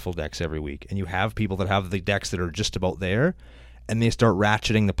powerful decks every week, and you have people that have the decks that are just about there, and they start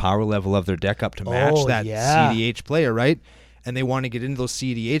ratcheting the power level of their deck up to match CDH player, right? And they want to get into those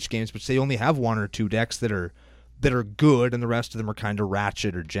CDH games, but they only have 1 or 2 decks that are good, and the rest of them are kind of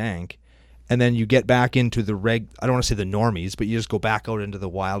ratchet or jank. And then you get back into the I don't want to say the normies, but you just go back out into the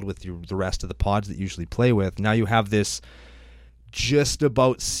wild with the rest of the pods that you usually play with. Now you have this just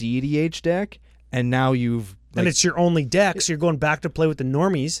about CDH deck, and now you've... and it's your only deck, so you're going back to play with the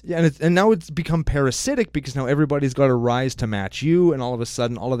normies. Yeah, and now it's become parasitic because now everybody's got to rise to match you, and all of a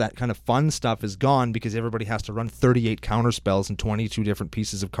sudden all of that kind of fun stuff is gone because everybody has to run 38 counter spells and 22 different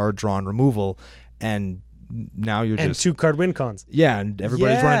pieces of card draw and removal, and now you're and just... 2 card win cons. Yeah, and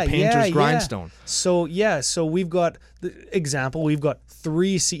everybody's running Painter's Grindstone. So we've got, we've got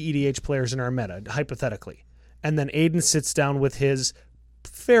 3 CEDH players in our meta, hypothetically. And then Aiden sits down with his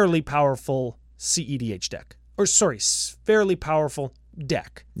fairly powerful CEDH deck. Fairly powerful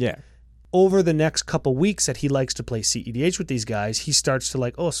deck. Yeah. Over the next couple weeks that he likes to play CEDH with these guys, he starts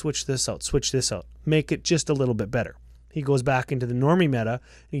to switch this out, make it just a little bit better. He goes back into the normie meta, and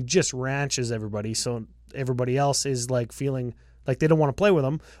he just ranches everybody, so everybody else is feeling like they don't want to play with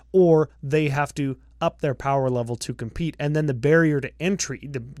him, or they have to up their power level to compete. And then the barrier to entry,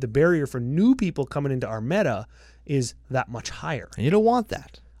 the barrier for new people coming into our meta is that much higher. And you don't want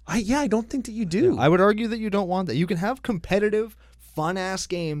that. I don't think that you do. I would argue that you don't want that. You can have competitive, fun-ass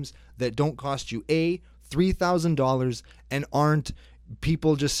games that don't cost you, $3,000 and aren't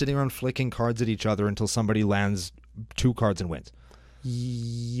people just sitting around flicking cards at each other until somebody lands 2 cards and wins.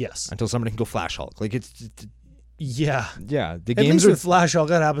 Yes. Until somebody can go Flash Hulk. Yeah. Yeah. The At games least are... with Flash Hulk,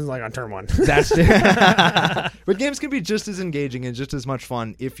 that happens on turn 1. That's But games can be just as engaging and just as much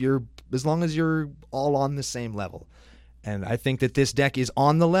fun as long as you're all on the same level. And I think that this deck is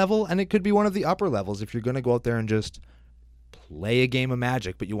on the level, and it could be one of the upper levels if you're going to go out there and just play a game of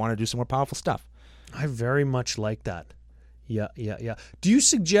Magic, but you want to do some more powerful stuff. I very much like that. Yeah. Do you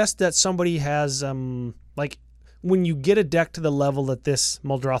suggest that somebody has, when you get a deck to the level that this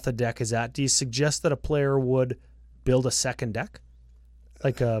Muldrotha deck is at, do you suggest that a player would build a second deck?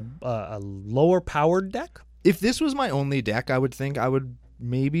 like a lower powered deck? If this was my only deck, I would think I would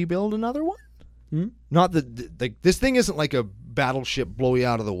maybe build another one. Not that like this thing isn't like a battleship blow you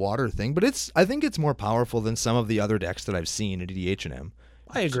out of the water thing, but I think it's more powerful than some of the other decks that I've seen at EDH&M.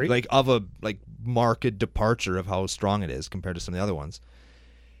 I agree. Like of a marked departure of how strong it is compared to some of the other ones.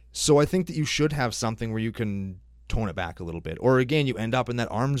 So I think that you should have something where you can tone it back a little bit. Or again, you end up in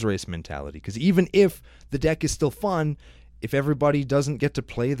that arms race mentality. Because even if the deck is still fun, if everybody doesn't get to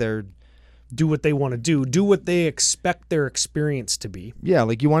play their... Do what they want to do what they expect their experience to be. Yeah,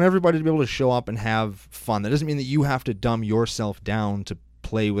 like you want everybody to be able to show up and have fun. That doesn't mean that you have to dumb yourself down to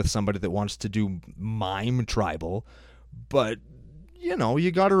play with somebody that wants to do mime tribal. But, you know, you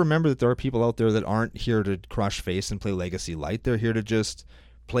got to remember that there are people out there that aren't here to crush face and play Legacy Light. They're here to just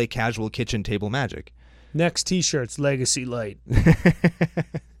play casual kitchen table Magic. Next t-shirt's Legacy Light.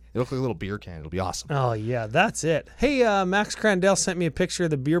 It'll look like a little beer can. It'll be awesome. Oh, yeah, that's it. Hey, Max Crandell sent me a picture of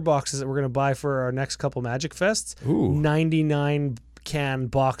the beer boxes that we're going to buy for our next couple Magic Fests. Ooh. 99 can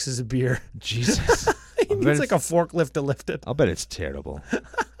boxes of beer. Jesus. It's like a forklift to lift it. I'll bet it's terrible.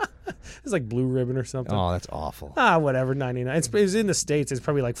 It's like Blue Ribbon or something. Oh, that's awful. Whatever, 99. It's in the States. It's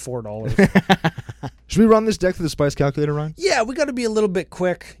probably like $4. Should we run this deck through the Spice Calculator, Ryan? Yeah, we got to be a little bit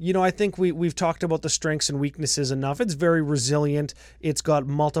quick. You know, I think we've talked about the strengths and weaknesses enough. It's very resilient. It's got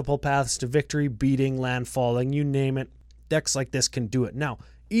multiple paths to victory, beating, landfalling, you name it. Decks like this can do it. Now,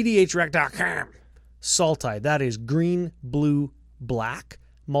 EDHREC.com. Sultai, that is green, blue, black.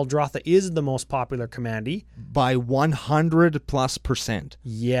 Muldrotha is the most popular commandy. By 100+%.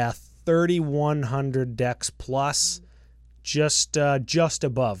 Yeah, 3,100 decks plus. Just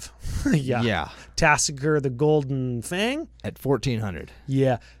above. Yeah. Tassiger, the Golden Fang. At 1,400.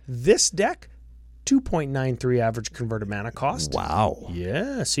 Yeah. This deck, 2.93 average converted mana cost. Wow.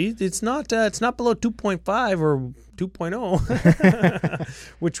 Yeah. See, it's not below 2.5 or 2.0,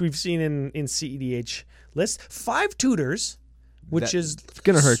 which we've seen in CEDH lists. 5 tutors, which is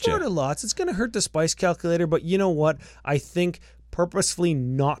going to hurt sort of lots. It's going to hurt the Spice Calculator, but you know what? I think purposefully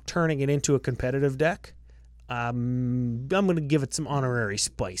not turning it into a competitive deck, I'm going to give it some honorary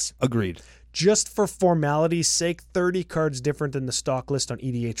spice. Agreed. Just for formality's sake, 30 cards different than the stock list on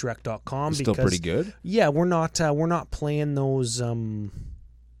EDHREC.com. Still pretty good. Yeah, we're not playing those. We're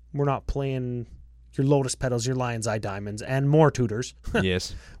not playing your Lotus Petals, your Lion's Eye Diamonds, and more tutors.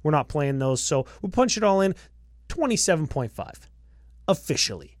 Yes. We're not playing those, so we'll punch it all in. 27.5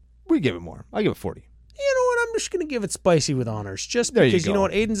 officially. We give it more. I give it 40. You know what? I'm just going to give it spicy with honors. Just There because, you you know go.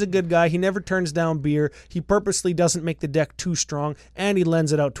 what? Aiden's a good guy. He never turns down beer. He purposely doesn't make the deck too strong, and he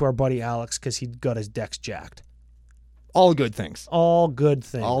lends it out to our buddy Alex because he got his decks jacked. All good things. All good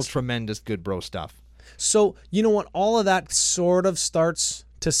things. All tremendous good bro stuff. So, you know what? All of that sort of starts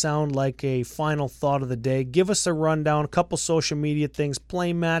to sound like a final thought of the day. Give us a rundown, a couple social media things,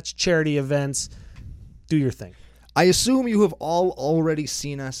 play match, charity events. Do your thing. I assume you have all already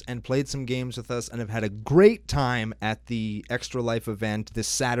seen us and played some games with us and have had a great time at the Extra Life event this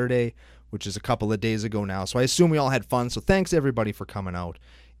Saturday, which is a couple of days ago now. So I assume we all had fun. So thanks everybody for coming out.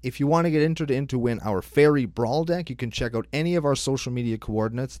 If you want to get entered in to win our Fairy Brawl deck, you can check out any of our social media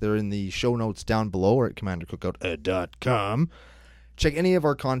coordinates. They're in the show notes down below or at commandercookout.com. Check any of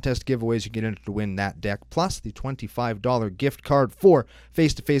our contest giveaways. You get entered to win that deck, plus the $25 gift card for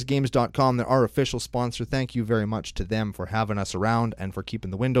FaceToFaceGames.com. They're our official sponsor. Thank you very much to them for having us around and for keeping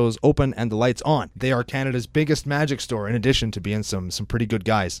the windows open and the lights on. They are Canada's biggest Magic store, in addition to being some pretty good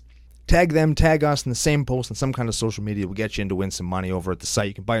guys. Tag them, tag us in the same post on some kind of social media. We'll get you in to win some money over at the site.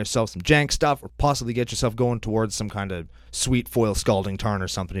 You can buy yourself some jank stuff or possibly get yourself going towards some kind of sweet foil Scalding Tarn or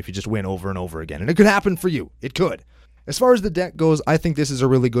something if you just win over and over again. And it could happen for you. It could. As far as the deck goes, I think this is a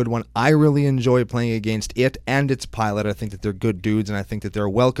really good one. I really enjoy playing against it and its pilot. I think that they're good dudes, and I think that they're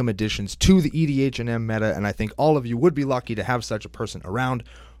welcome additions to the EDH&M meta, and I think all of you would be lucky to have such a person around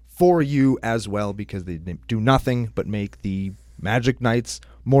for you as well, because they do nothing but make the Magic nights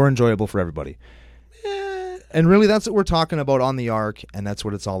more enjoyable for everybody. And really, that's what we're talking about on the Arc, and that's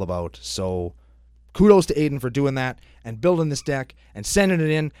what it's all about. So kudos to Aiden for doing that and building this deck and sending it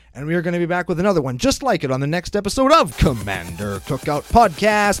in, and we are going to be back with another one just like it on the next episode of Commander Cookout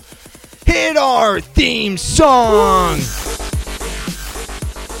Podcast. Hit our theme song!